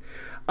 great.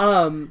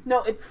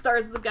 No, it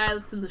stars the guy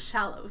that's in The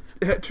Shallows.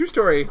 True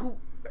story.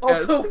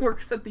 Also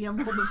works at the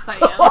Emerald of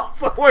Siam.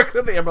 Also works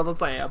at the Emerald of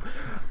Siam.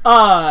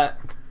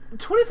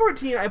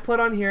 2014 I put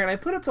on here, and I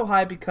put it so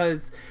high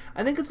because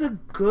I think it's a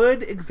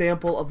good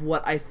example of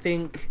what I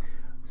think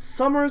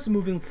summers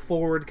moving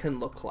forward can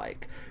look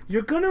like.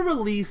 You're going to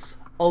release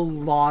a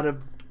lot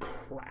of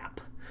crap.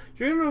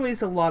 You're going to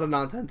release a lot of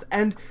nonsense.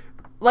 And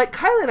like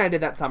Kylie and I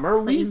did that summer,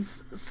 we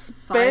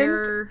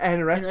spent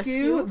and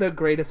Rescue, the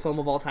greatest film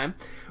of all time.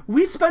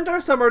 We spent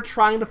our summer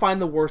trying to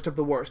find the worst of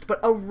the worst.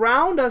 But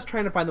around us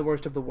trying to find the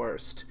worst of the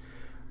worst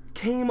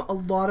came a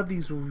lot of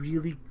these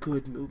really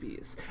good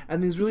movies.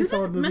 And these really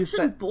solid movies. You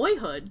didn't mention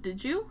Boyhood,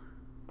 did you?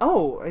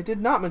 Oh, I did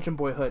not mention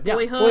Boyhood. Yeah,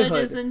 Boyhood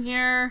is in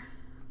here.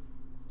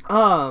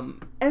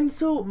 And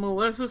so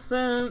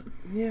Maleficent.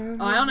 Yeah.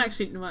 Oh, I don't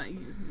actually know.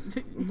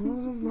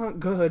 Maleficent's not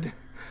good.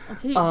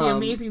 Okay, The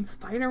Amazing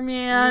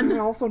Spider-Man.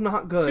 Also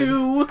not good.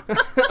 2.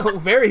 Oh,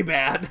 very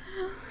bad.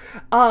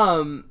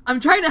 I'm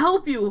trying to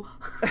help you.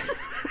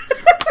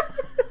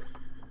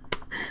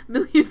 $1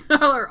 Million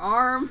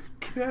Arm.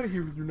 Get out of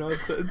here with your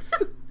nonsense.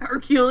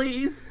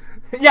 Hercules.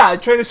 Yeah,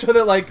 trying to show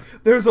that, like,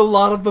 there's a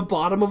lot of the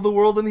bottom of the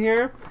world in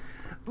here.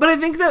 But I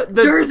think that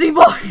Jersey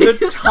Boys.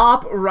 The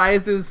top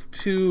rises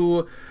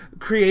to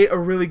create a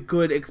really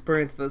good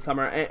experience this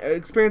summer,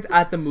 experience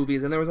at the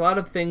movies. And there was a lot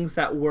of things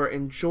that were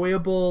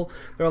enjoyable.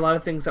 There were a lot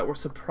of things that were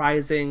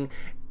surprising.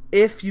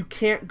 If you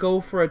can't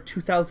go for a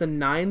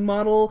 2009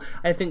 model,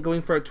 I think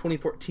going for a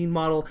 2014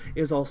 model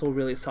is also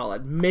really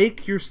solid.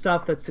 Make your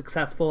stuff that's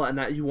successful and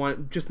that you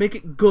want, just make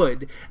it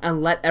good,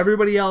 and let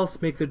everybody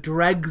else make the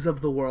dregs of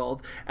the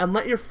world, and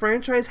let your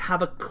franchise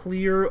have a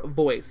clear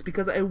voice.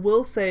 Because I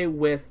will say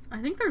with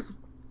I think there's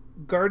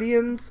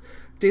Guardians,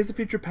 Days of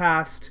Future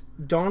Past,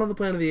 Dawn of the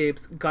Planet of the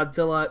Apes,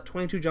 Godzilla,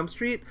 22 Jump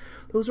Street,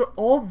 those are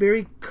all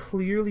very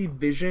clearly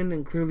visioned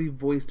and clearly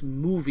voiced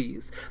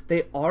movies.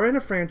 They are in a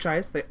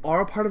franchise, they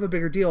are a part of a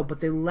bigger deal, but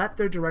they let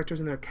their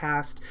directors and their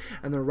cast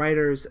and their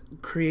writers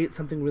create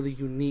something really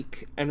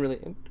unique and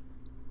really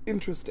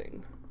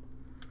interesting.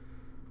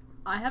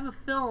 I have a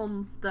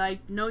film that I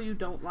know you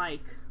don't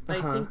like,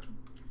 but I think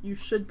you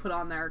should put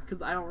on there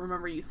because I don't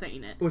remember you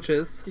saying it. Which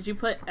is? Did you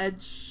put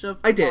Edge of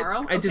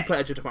Tomorrow? I did put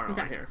Edge of Tomorrow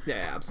on here.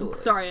 Yeah, absolutely.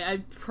 Sorry, I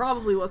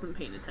probably wasn't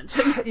paying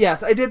attention.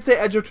 Yes, I did say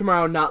Edge of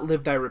Tomorrow, not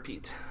Live, Die,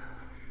 Repeat.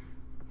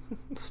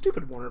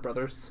 Stupid Warner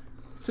Brothers.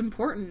 It's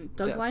important.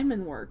 Doug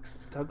Liman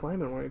works. Doug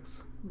Liman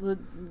works. The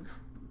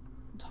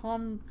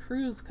Tom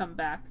Cruise come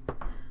back.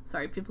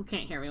 Sorry, people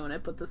can't hear me when I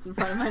put this in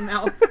front of my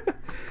mouth.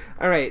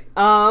 All right.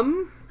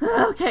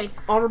 Okay.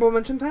 Honorable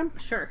mention time?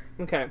 Sure.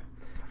 Okay.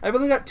 I've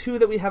only got 2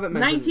 that we haven't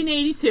mentioned.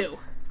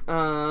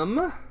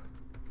 1982.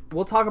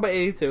 We'll talk about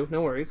 82.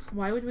 No worries.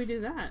 Why would we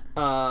do that?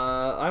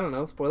 I don't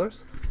know.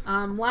 Spoilers?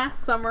 Last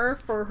summer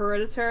for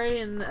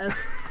Hereditary and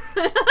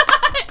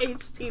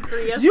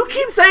HT3. You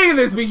keep saying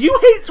this, but you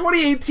hate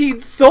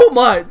 2018 so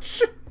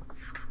much.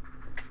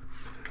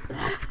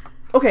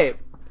 Okay.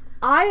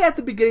 I, at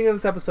the beginning of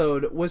this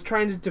episode, was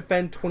trying to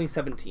defend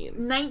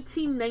 2017.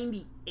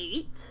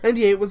 1998.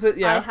 98 was it?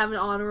 Yeah. I have an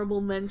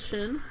honorable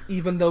mention.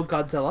 Even though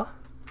Godzilla.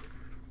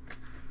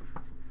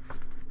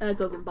 That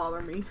doesn't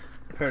bother me.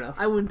 Fair enough.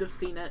 I wouldn't have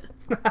seen it.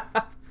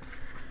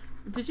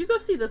 Did you go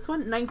see this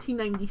one?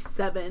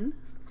 1997.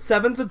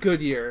 7's a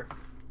good year.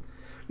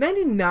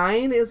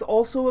 99 is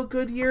also a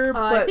good year,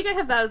 but I think I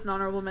have that as an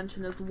honorable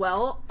mention as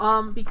well.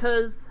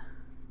 Because,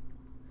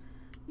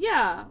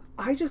 yeah.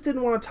 I just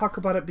didn't want to talk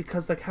about it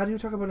because, like, how do you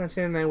talk about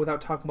 1999 without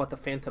talking about The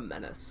Phantom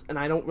Menace? And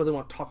I don't really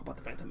want to talk about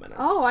The Phantom Menace.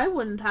 Oh, I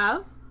wouldn't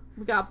have.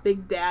 We got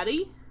Big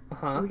Daddy.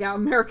 Uh-huh. We got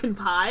American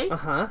Pie.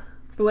 Uh-huh.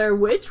 Blair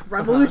Witch,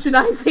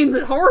 revolutionizing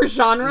the horror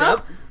genre.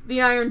 Yep. The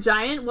Iron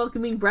Giant,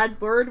 welcoming Brad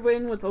Bird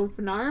with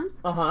open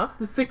arms. Uh-huh.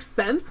 The Sixth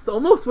Sense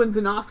almost wins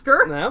an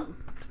Oscar. Yep.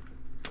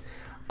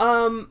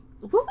 I'm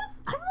looking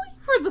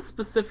for the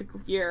specific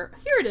year.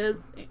 Here it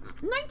is.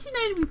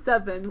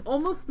 1997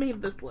 almost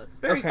made this list.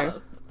 Very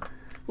close.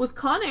 With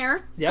Con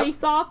Air,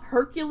 Face Off,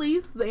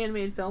 Hercules, the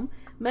animated film,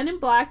 Men in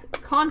Black,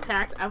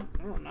 Contact, I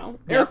don't know,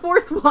 Air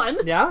Force One.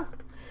 Yeah.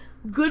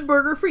 Good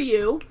Burger for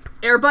You,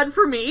 Air Bud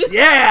for Me.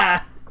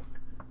 Yeah!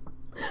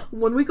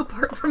 1 week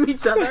apart from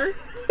each other.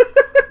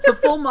 The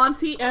Full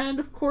Monty, and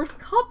of course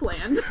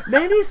Copland.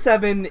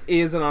 97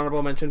 is an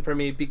honorable mention for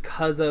me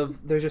because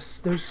of there's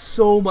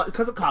so much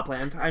because of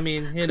Copland. I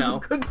mean, you know,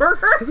 Good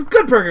Burger. Because of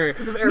Good Burger.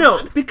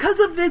 No, because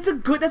of that's a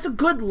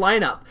good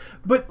lineup.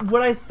 But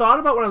what I thought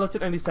about when I looked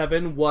at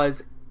 97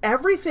 was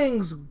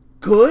everything's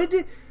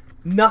good,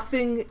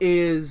 nothing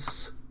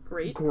is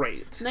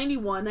great.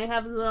 91 I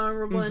have as an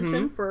honorable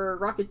mention for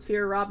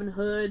Rocketeer, Robin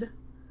Hood,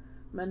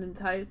 Men in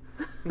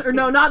Tights. Or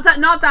no, not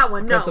that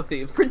one. No. Prince of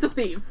Thieves. Prince of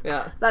Thieves.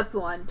 Yeah. That's the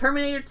one.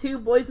 Terminator 2,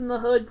 Boys in the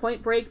Hood,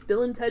 Point Break,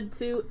 Bill and Ted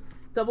 2,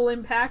 Double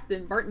Impact,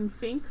 and Barton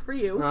Fink for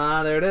you.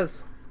 There it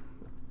is.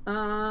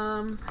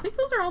 I think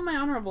those are all my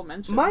honorable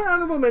mentions. My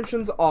honorable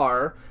mentions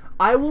are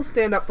I Will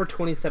Stand Up for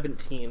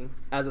 2017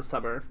 as a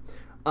summer.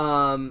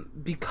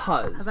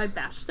 Because... Have I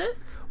bashed it?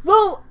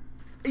 Well,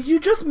 you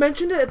just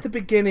mentioned it at the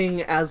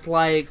beginning as,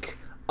 like,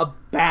 a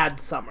bad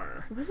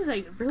summer. What did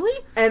I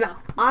really? And No.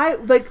 I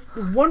like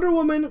Wonder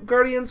Woman,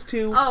 Guardians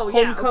 2, Oh,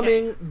 yeah,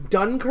 Homecoming,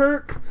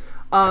 Dunkirk,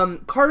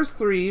 Cars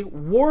 3,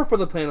 War for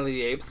the Planet of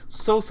the Apes.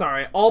 So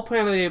sorry, all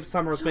Planet of the Apes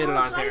summers made it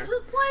on I here.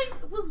 just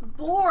was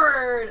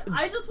bored.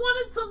 I just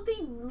wanted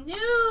something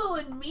new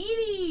and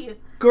meaty.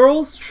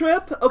 Girls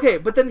Trip. Okay,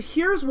 but then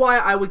here's why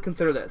I would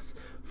consider this.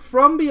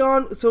 From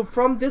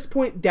this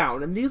point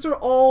down, and these are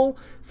all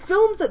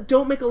films that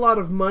don't make a lot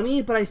of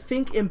money, but I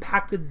think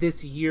impacted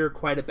this year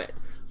quite a bit.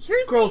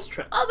 Here's Girls the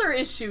Trip, other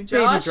issue, Baby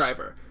Josh.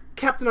 Driver,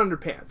 Captain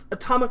Underpants,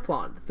 Atomic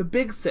Blonde, The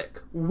Big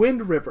Sick,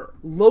 Wind River,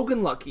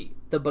 Logan Lucky,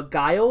 The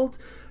Beguiled,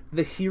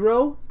 The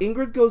Hero,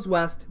 Ingrid Goes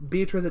West,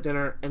 Beatrice at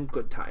Dinner, and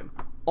Good Time.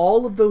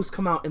 All of those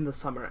come out in the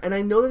summer, and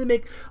I know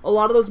that a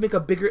lot of those make a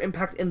bigger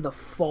impact in the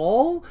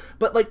fall,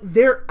 but like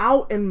they're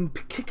out and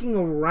kicking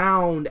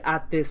around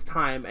at this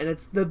time, and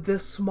it's the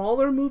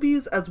smaller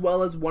movies as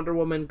well as Wonder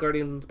Woman,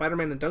 Guardians, and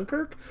Spider-Man, and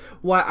Dunkirk.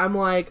 Why I'm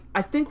like,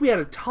 I think we had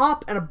a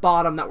top and a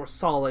bottom that were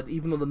solid,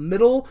 even though the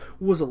middle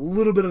was a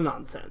little bit of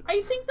nonsense.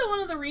 I think that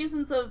one of the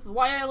reasons of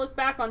why I look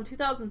back on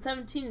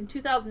 2017 and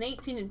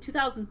 2018 and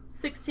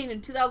 2016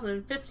 and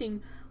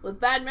 2015 with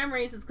bad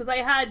memories is because I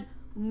had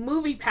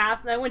Movie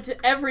Pass and I went to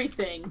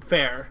everything.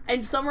 Fair.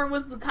 And summer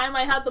was the time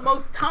I had the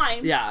most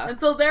time. Yeah. And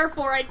so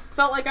therefore I just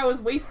felt like I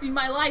was wasting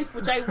my life,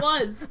 which I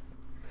was.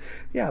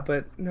 Yeah,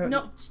 but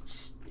no,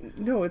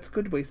 it's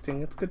good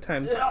wasting. It's good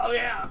times. Oh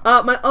yeah.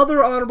 My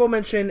other honorable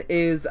mention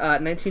is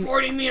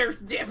 47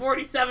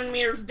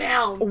 meters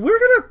down. We're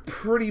gonna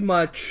pretty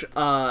much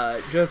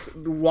just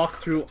walk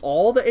through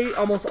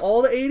almost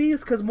all the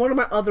 80s, because one of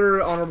my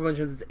other honorable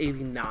mentions is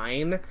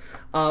 89,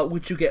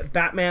 which you get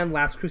Batman,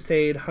 Last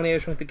Crusade, Honey, I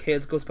Shrunk the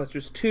Kids,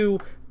 Ghostbusters 2,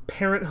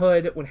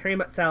 Parenthood, When Harry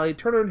Met Sally,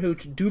 Turner and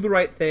Hooch, Do the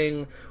Right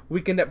Thing,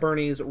 Weekend at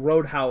Bernie's,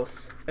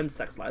 Roadhouse, and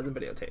Sex, Lies, and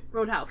Videotape.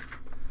 Roadhouse.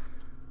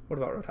 What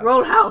about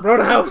Roadhouse?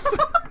 Roadhouse.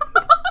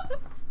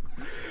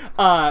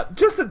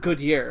 Just a good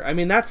year. I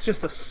mean, that's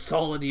just a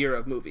solid year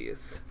of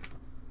movies.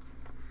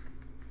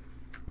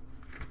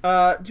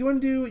 Do you want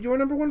to do your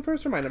number one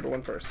first or my number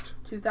one first?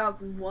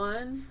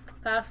 2001,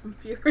 Fast and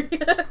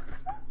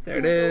Furious. There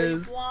it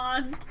is.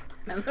 One,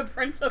 and The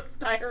Princess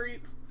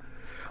Diaries.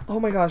 Oh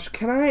my gosh,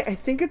 I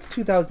think it's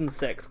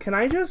 2006. Can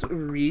I just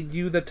read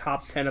you the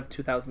top 10 of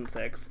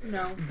 2006?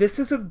 No. This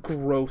is a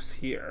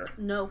gross year.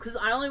 No, because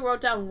I only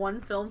wrote down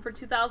one film for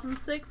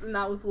 2006, and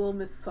that was Little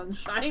Miss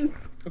Sunshine.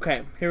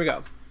 Okay, here we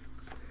go.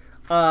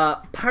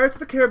 Pirates of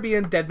the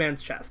Caribbean, Dead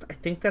Man's Chest. I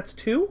think that's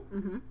 2.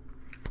 Mm-hmm.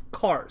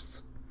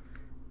 Cars.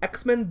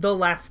 X-Men The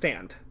Last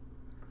Stand.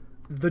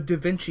 The Da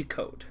Vinci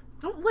Code.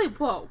 Oh, wait,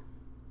 whoa.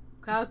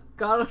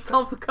 Gotta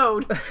solve the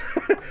code.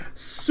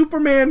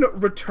 Superman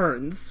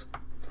Returns.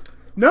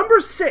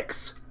 Number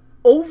 6,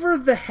 Over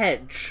the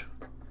Hedge.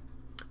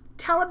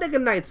 Talladega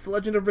Nights, The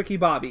Legend of Ricky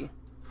Bobby.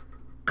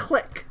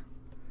 Click.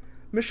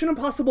 Mission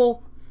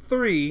Impossible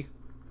 3,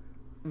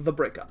 The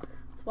Breakup.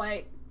 That's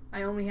why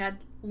I only had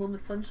Little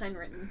Miss Sunshine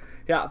written.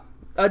 Yeah.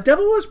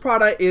 Devil Wears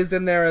Prada is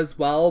in there as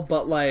well,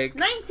 but like...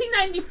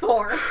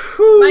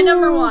 1994. My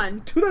number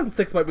one.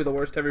 2006 might be the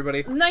worst, everybody.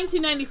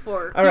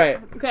 1994. All right.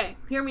 Okay,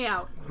 hear me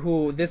out.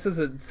 Ooh, this is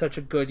such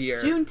a good year.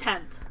 June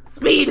 10th.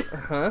 Speed.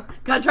 Uh-huh.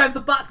 Gotta drive the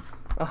bus.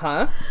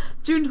 Uh-huh.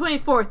 June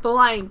 24th, The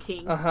Lion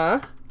King. Uh-huh.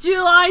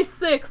 July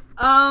 6th,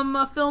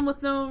 a film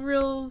with no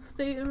real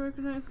state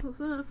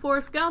recognizable,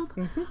 Forrest Gump.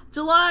 Mm-hmm.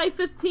 July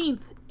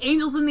 15th,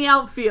 Angels in the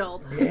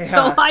Outfield. Yeah.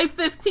 July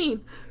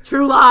 15th,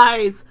 True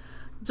Lies.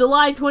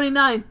 July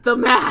 29th, The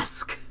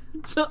Mask.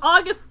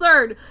 August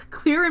 3rd,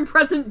 Clear and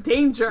Present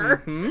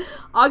Danger. Mm-hmm.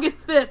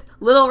 August 5th,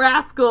 Little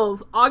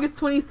Rascals. August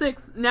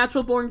 26th,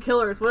 Natural Born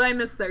Killers. What did I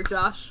miss there,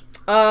 Josh?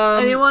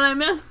 Anyone I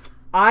miss?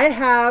 I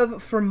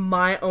have, for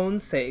my own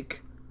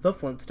sake, The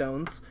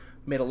Flintstones.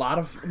 Made a lot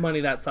of money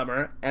that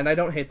summer, and I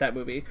don't hate that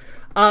movie.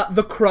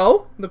 The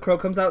Crow. The Crow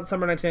comes out in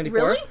summer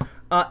 1994.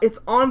 Really? It's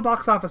on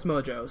Box Office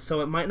Mojo,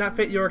 so it might not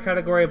fit your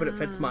category, but it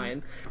fits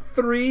mine.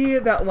 3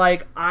 that,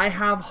 like, I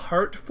have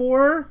heart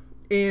for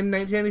in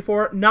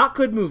 1994. Not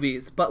good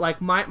movies, but,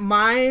 like,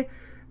 my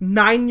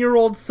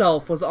 9-year-old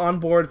self was on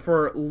board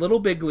for Little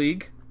Big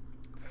League,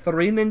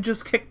 3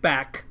 Ninjas Kick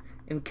Back,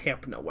 and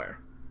Camp Nowhere.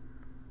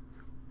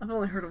 I've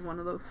only heard of one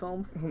of those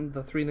films.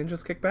 The 3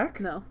 Ninjas Kick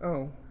Back? No.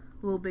 Oh.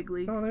 Little Big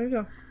League. Oh, there you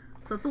go.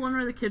 Is that the one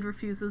where the kid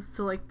refuses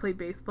to, like, play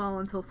baseball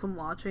until some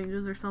law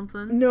changes or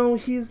something? No,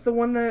 he's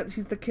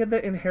the kid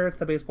that inherits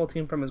the baseball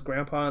team from his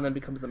grandpa and then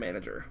becomes the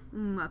manager.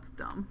 That's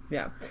dumb.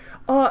 Yeah.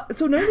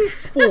 So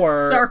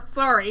 94...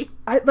 Sorry.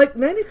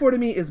 94 to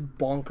me is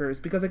bonkers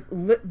because,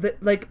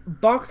 like,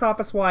 box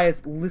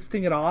office-wise,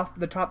 listing it off,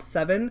 the top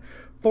 7,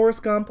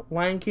 Forrest Gump,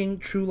 Lion King,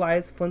 True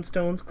Lies,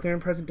 Flintstones, Clear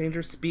and Present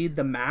Danger, Speed,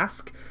 The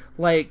Mask,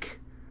 like,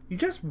 you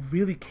just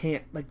really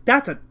can't, like,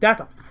 that's a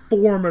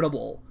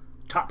formidable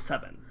top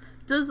 7.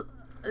 Does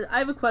I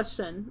have a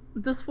question.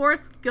 Does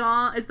Forrest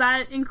Gump, is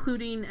that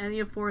including any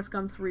of Forrest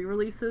Gump's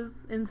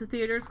re-releases into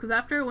theaters? Because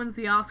after it wins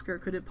the Oscar,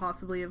 could it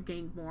possibly have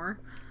gained more?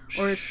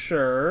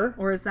 Sure.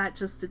 Or is that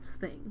just its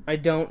thing? I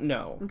don't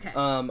know. Okay.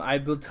 I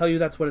will tell you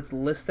that's what it's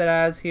listed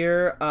as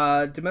here.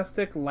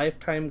 Domestic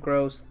lifetime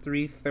gross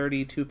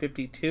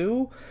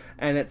 252,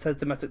 and it says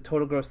domestic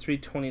total gross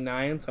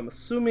 329. So I'm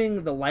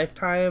assuming the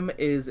lifetime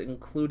is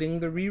including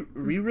the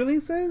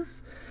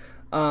re-releases.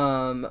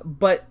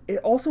 But it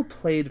also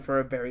played for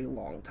a very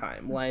long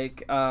time.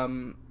 Like,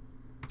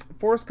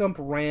 Forrest Gump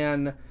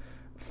ran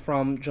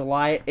from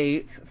July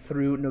 8th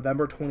through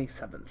November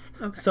 27th.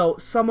 Okay. So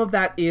some of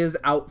that is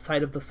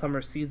outside of the summer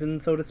season,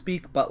 so to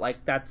speak, but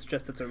like that's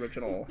just its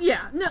original.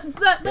 Yeah, no,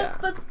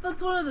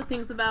 that's one of the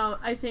things about,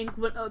 I think,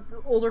 what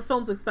older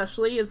films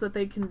especially, is that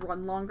they can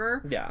run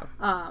longer. Yeah.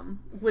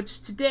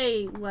 Which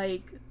today,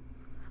 like,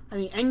 I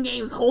mean,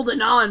 Endgame's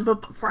holding on,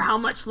 but for how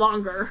much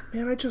longer?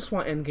 Man, I just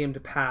want Endgame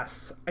to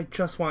pass. I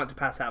just want it to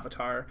pass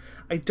Avatar.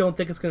 I don't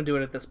think it's going to do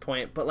it at this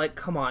point, but like,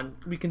 come on,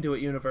 we can do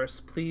it,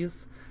 universe,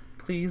 please.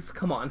 Please,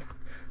 come on.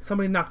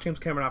 Somebody knock James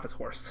Cameron off his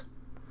horse.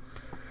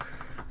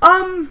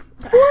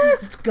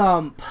 Forrest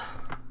Gump.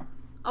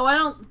 Oh, I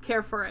don't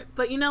care for it.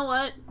 But you know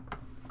what?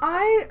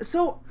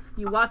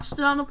 You watched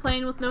it on a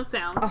plane with no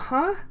sound.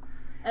 Uh-huh.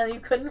 And you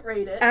couldn't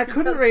rate it. And I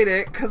couldn't rate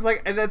it, because,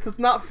 like, it's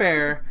not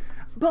fair.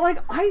 But, like,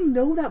 I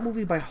know that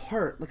movie by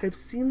heart. Like, I've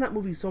seen that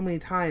movie so many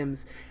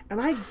times,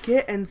 and I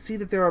get and see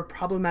that there are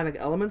problematic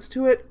elements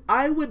to it.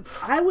 I would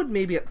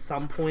maybe at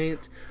some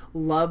point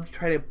love to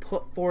try to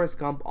put Forrest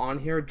Gump on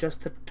here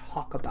just to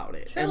talk about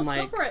it. Sure, and, let's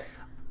like, go for it.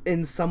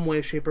 In some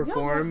way, shape, or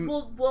form.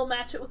 We'll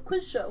match it with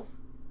Quiz Show.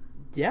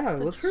 Yeah,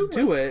 let's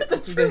do it. The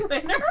true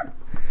winner?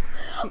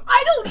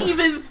 I don't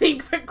even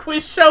think that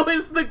Quiz Show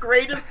is the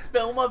greatest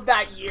film of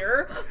that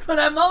year, but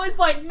I'm always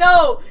like,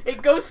 no,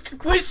 it goes to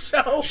Quiz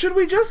Show. Should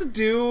we just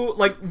do,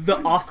 like, the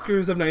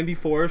Oscars of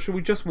 94? Should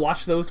we just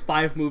watch those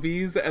 5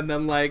 movies and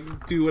then,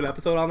 like, do an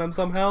episode on them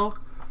somehow?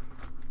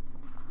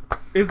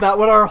 Is that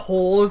what our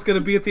whole is going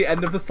to be at the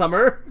end of the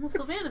summer? Well,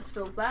 Savannah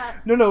fills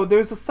that. No,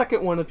 there's a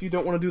second one if you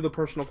don't want to do the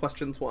personal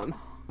questions one.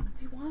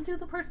 Do you want to do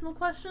the personal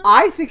questions?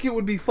 I think it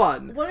would be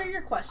fun. What are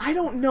your questions? I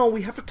don't know.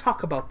 We have to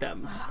talk about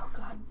them. Oh,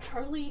 God.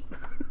 Charlie.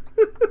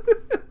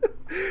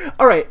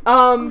 Alright,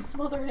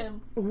 smother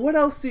him. What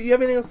else do you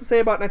have anything else to say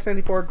about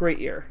 1994? Great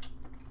year.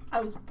 I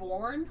was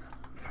born.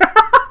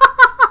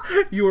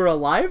 You were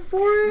alive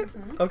for it?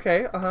 Mm-hmm.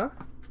 Okay, uh-huh.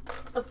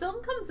 A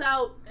film comes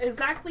out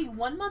exactly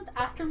 1 month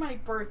after my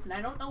birth, and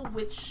I don't know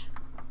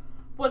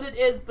what it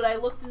is, but I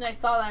looked and I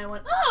saw that and I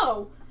went,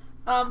 oh!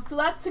 So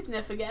that's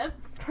significant.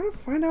 I'm trying to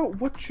find out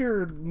what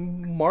your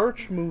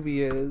March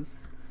movie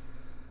is.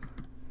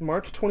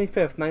 March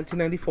 25th,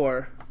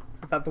 1994.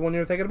 Is that the one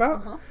you're thinking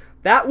about? Uh-huh.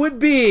 That would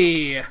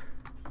be...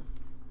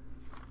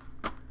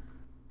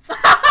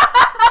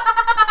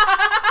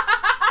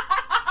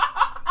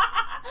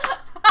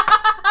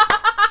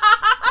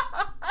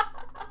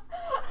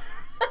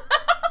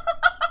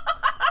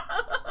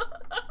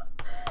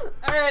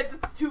 Alright, this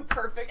is too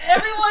perfect.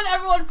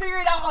 Everyone figure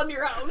it out on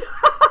your own.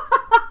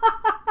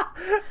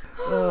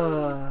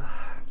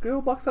 Good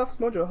old Box Office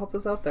Mojo helped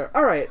us out there.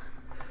 Alright,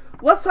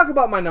 let's talk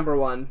about my number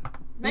one.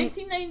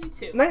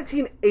 1992.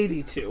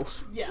 1982.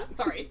 Yeah,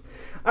 sorry.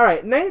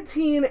 Alright,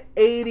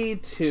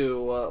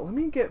 1982. Let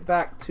me get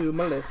back to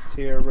my list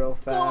here real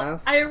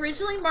fast. So, I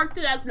originally marked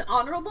it as an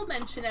honorable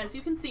mention, as you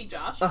can see,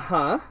 Josh.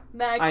 Uh-huh.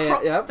 Then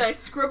I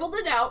scribbled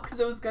it out because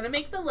it was going to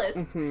make the list.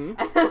 Mm-hmm.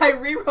 And then I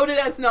rewrote it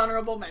as an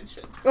honorable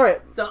mention.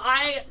 Alright. So,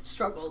 I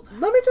struggled.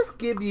 Let me just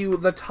give you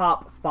the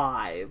top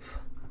 5.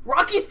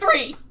 Rocky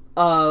 3!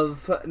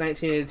 Of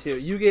 1982.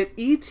 You get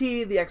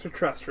E.T. the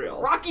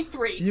Extraterrestrial. Rocky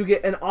 3. You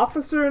get An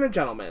Officer and a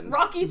Gentleman.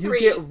 Rocky 3.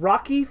 You get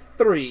Rocky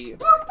 3.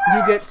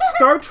 You get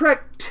Star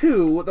Trek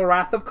II, The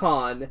Wrath of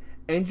Khan.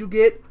 And you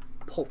get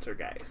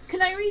Poltergeist.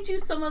 Can I read you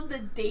some of the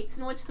dates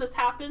in which this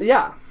happens?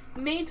 Yeah.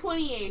 May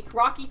 28th,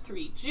 Rocky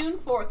 3. June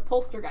 4th,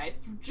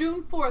 Poltergeist.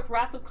 June 4th,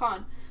 Wrath of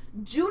Khan.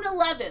 June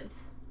 11th,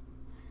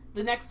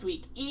 the next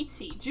week,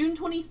 E.T. June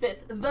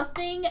 25th, The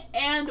Thing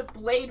and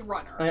Blade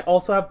Runner. I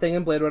also have Thing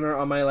and Blade Runner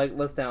on my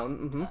list down.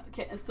 Mm-hmm.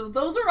 Okay, so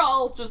those are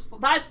all just...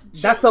 That's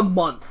June. That's a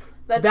month.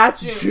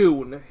 That's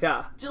June.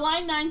 Yeah.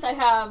 July 9th, I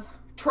have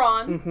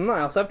Tron. Mm-hmm.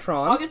 I also have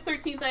Tron. August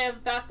 13th, I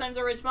have Fast Times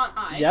at Ridgemont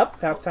High. Yep,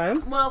 Fast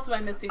Times. What else am I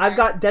missing I've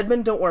got Dead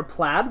Men Don't Wear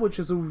Plaid, which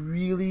is a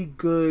really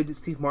good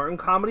Steve Martin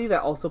comedy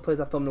that also plays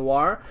a film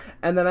noir.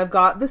 And then I've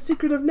got The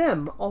Secret of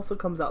NIMH, also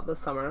comes out this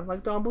summer.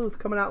 Like Don Bluth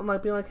coming out and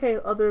like being like, hey,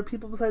 other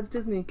people besides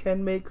Disney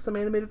can make some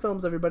animated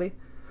films, everybody.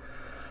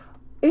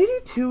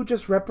 82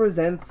 just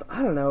represents,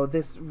 I don't know,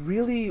 this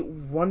really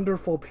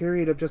wonderful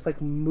period of just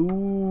like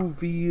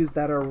movies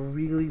that are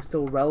really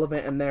still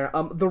relevant in there.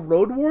 The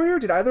Road Warrior,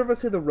 did either of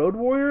us say The Road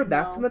Warrior?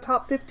 That's in the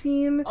top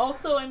 15.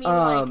 Also, I mean,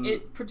 like,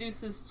 it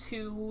produces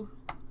 2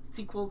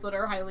 sequels that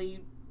are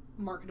highly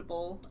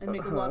marketable and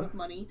make a lot of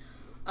money.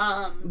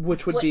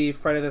 Which would be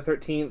Friday the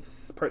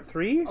 13th, Part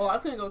 3? Oh, I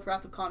was going to go with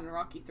Wrath of Khan and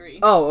Rocky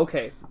 3. Oh,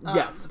 okay.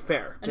 Yes,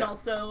 fair. And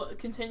also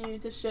continue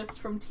to shift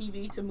from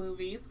TV to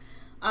movies.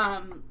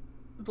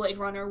 Blade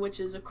Runner, which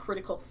is a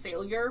critical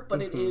failure,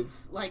 but it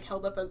is like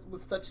held up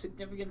with such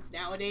significance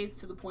nowadays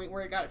to the point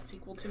where it got a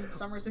sequel 2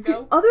 summers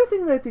ago. The other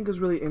thing that I think is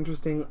really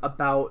interesting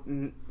about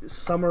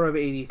summer of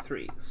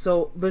 '83,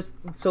 so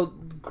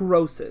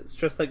grosses,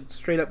 just like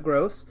straight up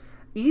gross.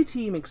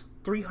 E.T. makes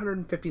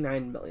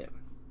 $359 million.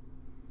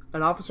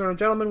 An Officer and a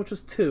Gentleman, which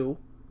is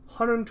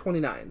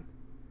 129.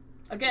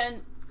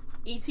 Again,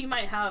 E.T.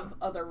 might have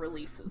other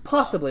releases.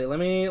 Possibly. Let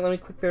me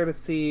click there to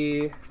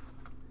see.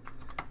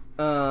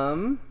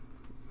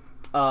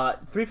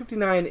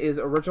 359 is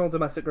original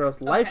domestic gross.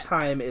 Okay.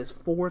 Lifetime is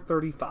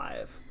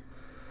 435.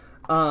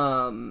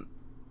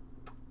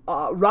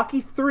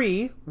 Rocky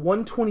 3,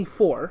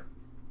 124.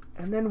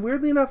 And then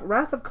weirdly enough,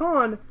 Wrath of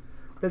Khan,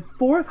 the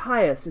fourth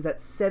highest, is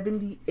at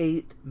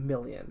 78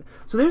 million.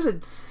 So there's a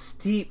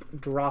steep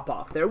drop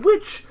off there,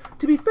 which,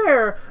 to be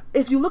fair,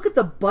 if you look at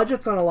the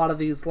budgets on a lot of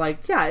these,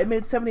 like, yeah, it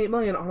made 78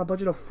 million on a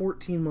budget of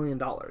 $14 million.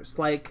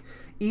 Like,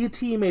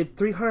 E.T. made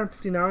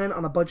 359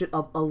 on a budget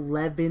of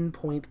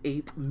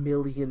 $11.8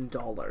 million.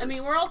 I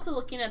mean, we're also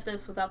looking at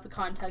this without the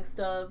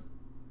context of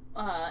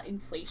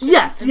inflation.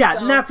 Yes, yeah,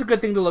 and that's a good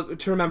thing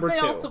to remember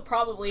too. Those are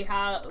probably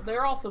higher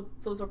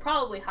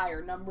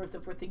numbers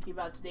if we're thinking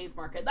about today's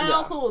market. That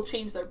also will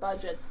change their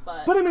budgets,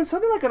 but I mean,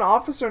 something like An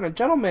Officer and a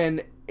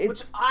Gentleman,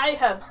 which I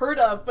have heard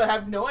of but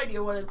have no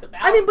idea what it's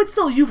about. I mean, but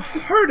still, you've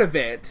heard of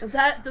it. Does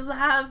it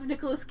have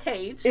Nicolas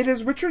Cage? It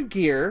is Richard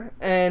Gere,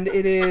 and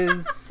it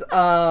is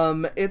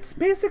it's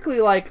basically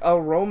like a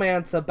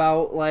romance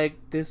about like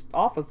this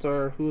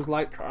officer who's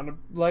like trying to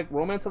like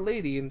romance a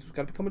lady and she's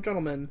got to become a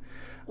gentleman.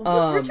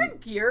 Was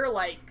Richard Gere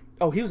like...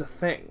 Oh, he was a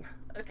thing.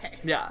 Okay.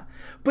 Yeah.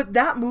 But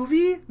that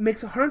movie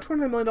makes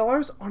 $129 million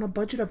on a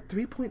budget of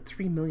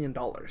 $3.3 million.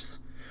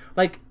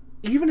 Like,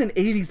 even in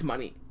 80s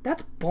money,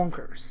 that's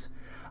bonkers.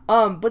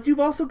 But you've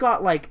also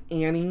got, like,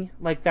 Annie.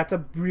 Like, that's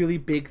a really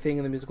big thing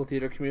in the musical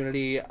theater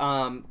community.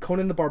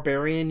 Conan the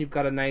Barbarian, you've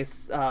got a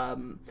nice...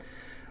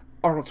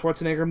 Arnold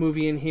Schwarzenegger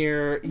movie in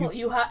here. Well,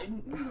 you have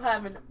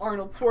an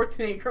Arnold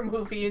Schwarzenegger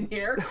movie in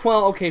here.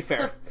 Well, okay,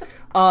 fair.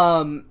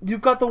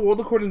 You've got The World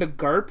According to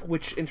Garp,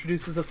 which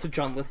introduces us to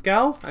John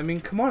Lithgow. I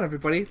mean, come on,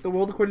 everybody. The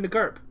World According to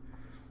Garp.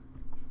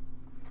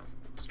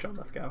 It's John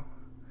Lithgow.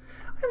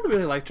 I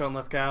really like John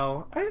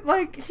Lithgow.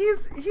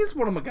 He's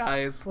one of my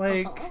guys.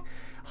 Like,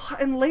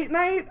 in Late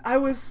Night, I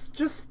was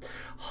just...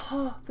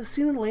 the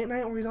scene in Late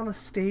Night where he's on the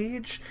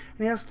stage,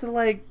 and he has to,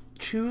 like,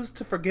 choose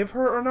to forgive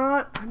her or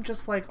not. I'm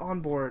just like on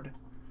board.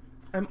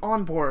 I'm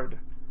on board.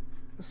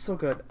 It's so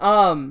good.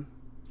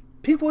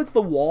 Pink Floyd's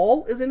The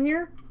Wall is in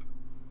here.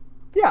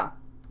 Yeah.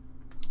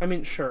 I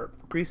mean, sure.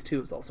 Grease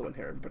 2 is also in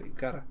here. Everybody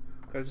gotta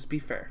just be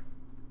fair.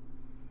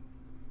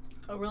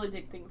 A really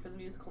big thing for the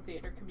musical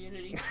theater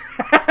community.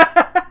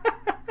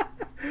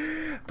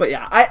 But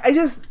yeah, I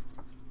just...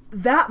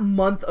 That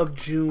month of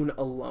June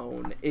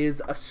alone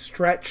is a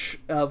stretch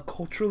of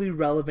culturally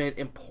relevant,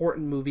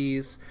 important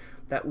movies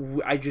that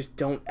I just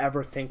don't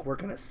ever think we're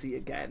going to see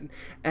again.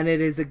 And it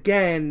is,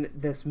 again,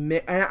 this...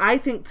 And I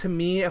think, to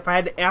me, if I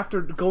had to, after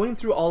going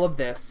through all of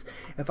this,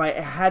 if I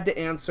had to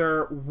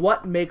answer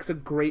what makes a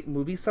great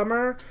movie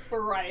summer...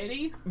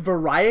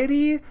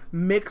 Variety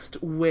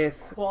mixed with...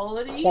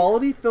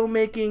 Quality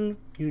filmmaking,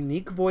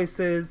 unique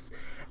voices,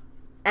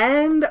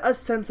 and a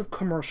sense of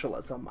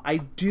commercialism. I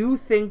do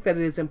think that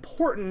it is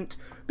important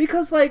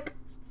because, like,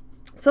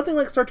 something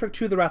like Star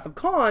Trek II: The Wrath of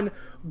Khan,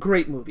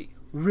 great movie.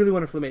 Really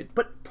wonderfully made,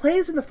 but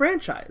plays in the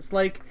franchise.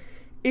 Like,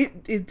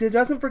 it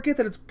doesn't forget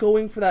that it's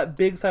going for that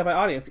big sci-fi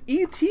audience.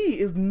 E.T.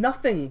 is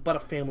nothing but a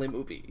family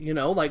movie, you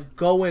know, like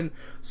going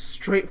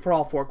straight for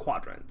all 4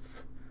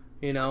 quadrants,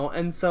 you know,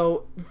 and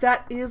so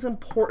that is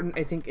important,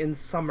 I think, in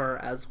summer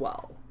as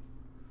well.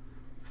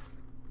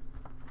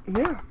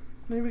 Yeah,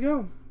 there we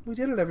go. We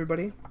did it,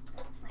 everybody.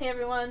 Hey,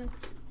 everyone.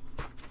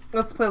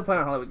 Let's play the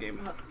Planet Hollywood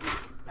game.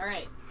 All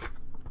right.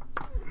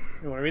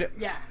 You want to read it?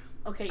 Yeah.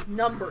 Okay,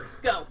 numbers,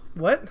 go.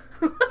 What?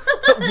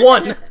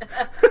 1.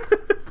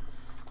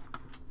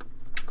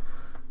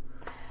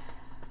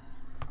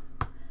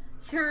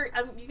 You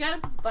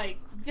gotta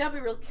be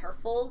real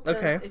careful.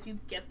 Okay. If you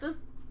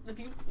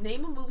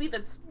name a movie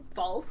that's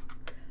false,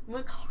 I'm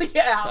gonna call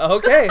you out.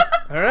 Okay.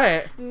 All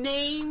right.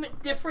 Name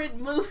different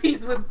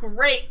movies with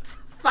great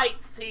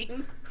fight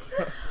scenes.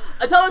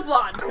 Atomic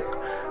Blonde.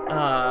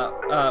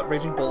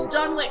 Raging Bull.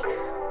 John Wick.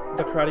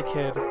 The Karate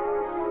Kid.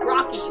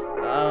 Rocky.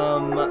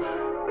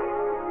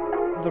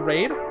 The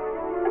Raid?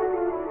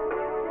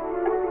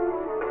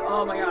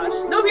 Oh my gosh.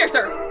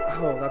 Snowpiercer!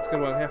 Oh, that's a good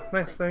one. Yeah,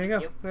 nice. There you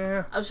go.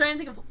 Yeah. I was trying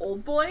to think of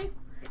Old Boy.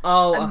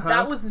 Oh, and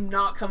that was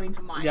not coming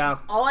to mind. Yeah.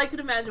 All I could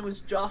imagine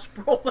was Josh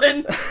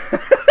Brolin. And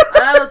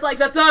I was like,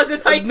 that's not a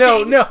good fight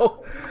scene.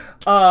 No.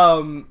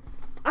 I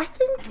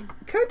think...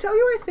 Can I tell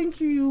you, I think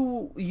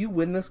you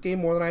win this game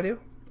more than I do?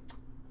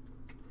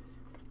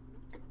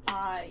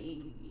 I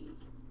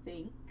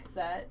think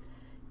that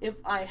if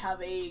I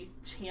have a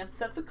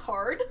chance at the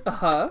card...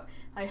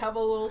 I have a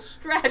little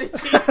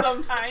strategy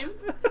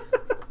sometimes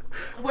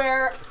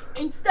where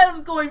instead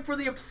of going for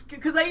the obscure,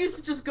 because I used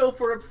to just go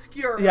for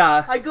obscure.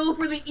 Yeah. I go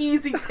for the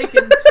easy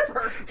pickings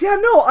first. Yeah,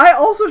 no, I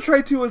also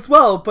try to as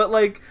well, but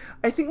like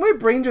I think my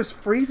brain just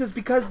freezes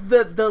because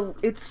the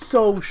it's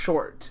so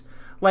short.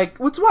 Like,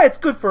 which is why it's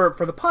good for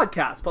the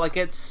podcast, but like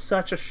it's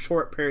such a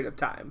short period of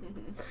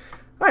time.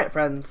 All right,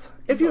 friends.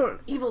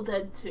 Evil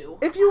Dead 2.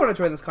 If you want to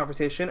join this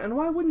conversation, and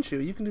why wouldn't you?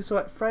 You can do so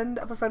at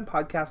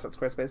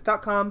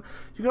friendofafriendpodcast.squarespace.com.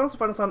 You can also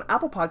find us on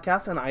Apple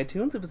Podcasts and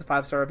iTunes if it's a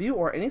 5-star review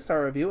or any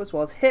star review, as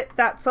well as hit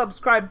that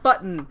subscribe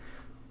button.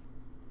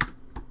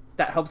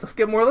 That helps us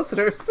get more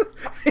listeners.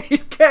 You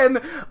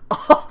can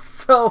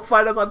also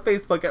find us on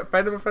Facebook at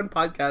Friend of a Friend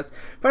Podcast.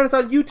 Find us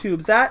on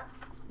YouTube's at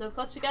Let's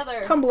Watch Together.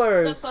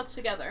 Tumblr's. Let's Watch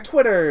Together.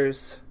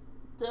 Twitter's.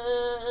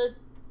 The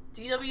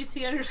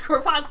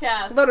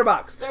DWT_podcast.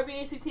 Letterboxd.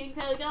 WACT and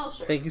Kylie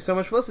Gallagher. Thank you so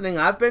much for listening.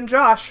 I've been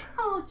Josh.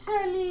 Oh,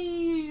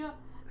 Charlie.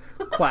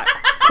 Quack,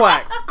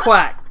 quack,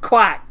 quack,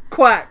 quack,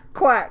 quack,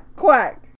 quack, quack.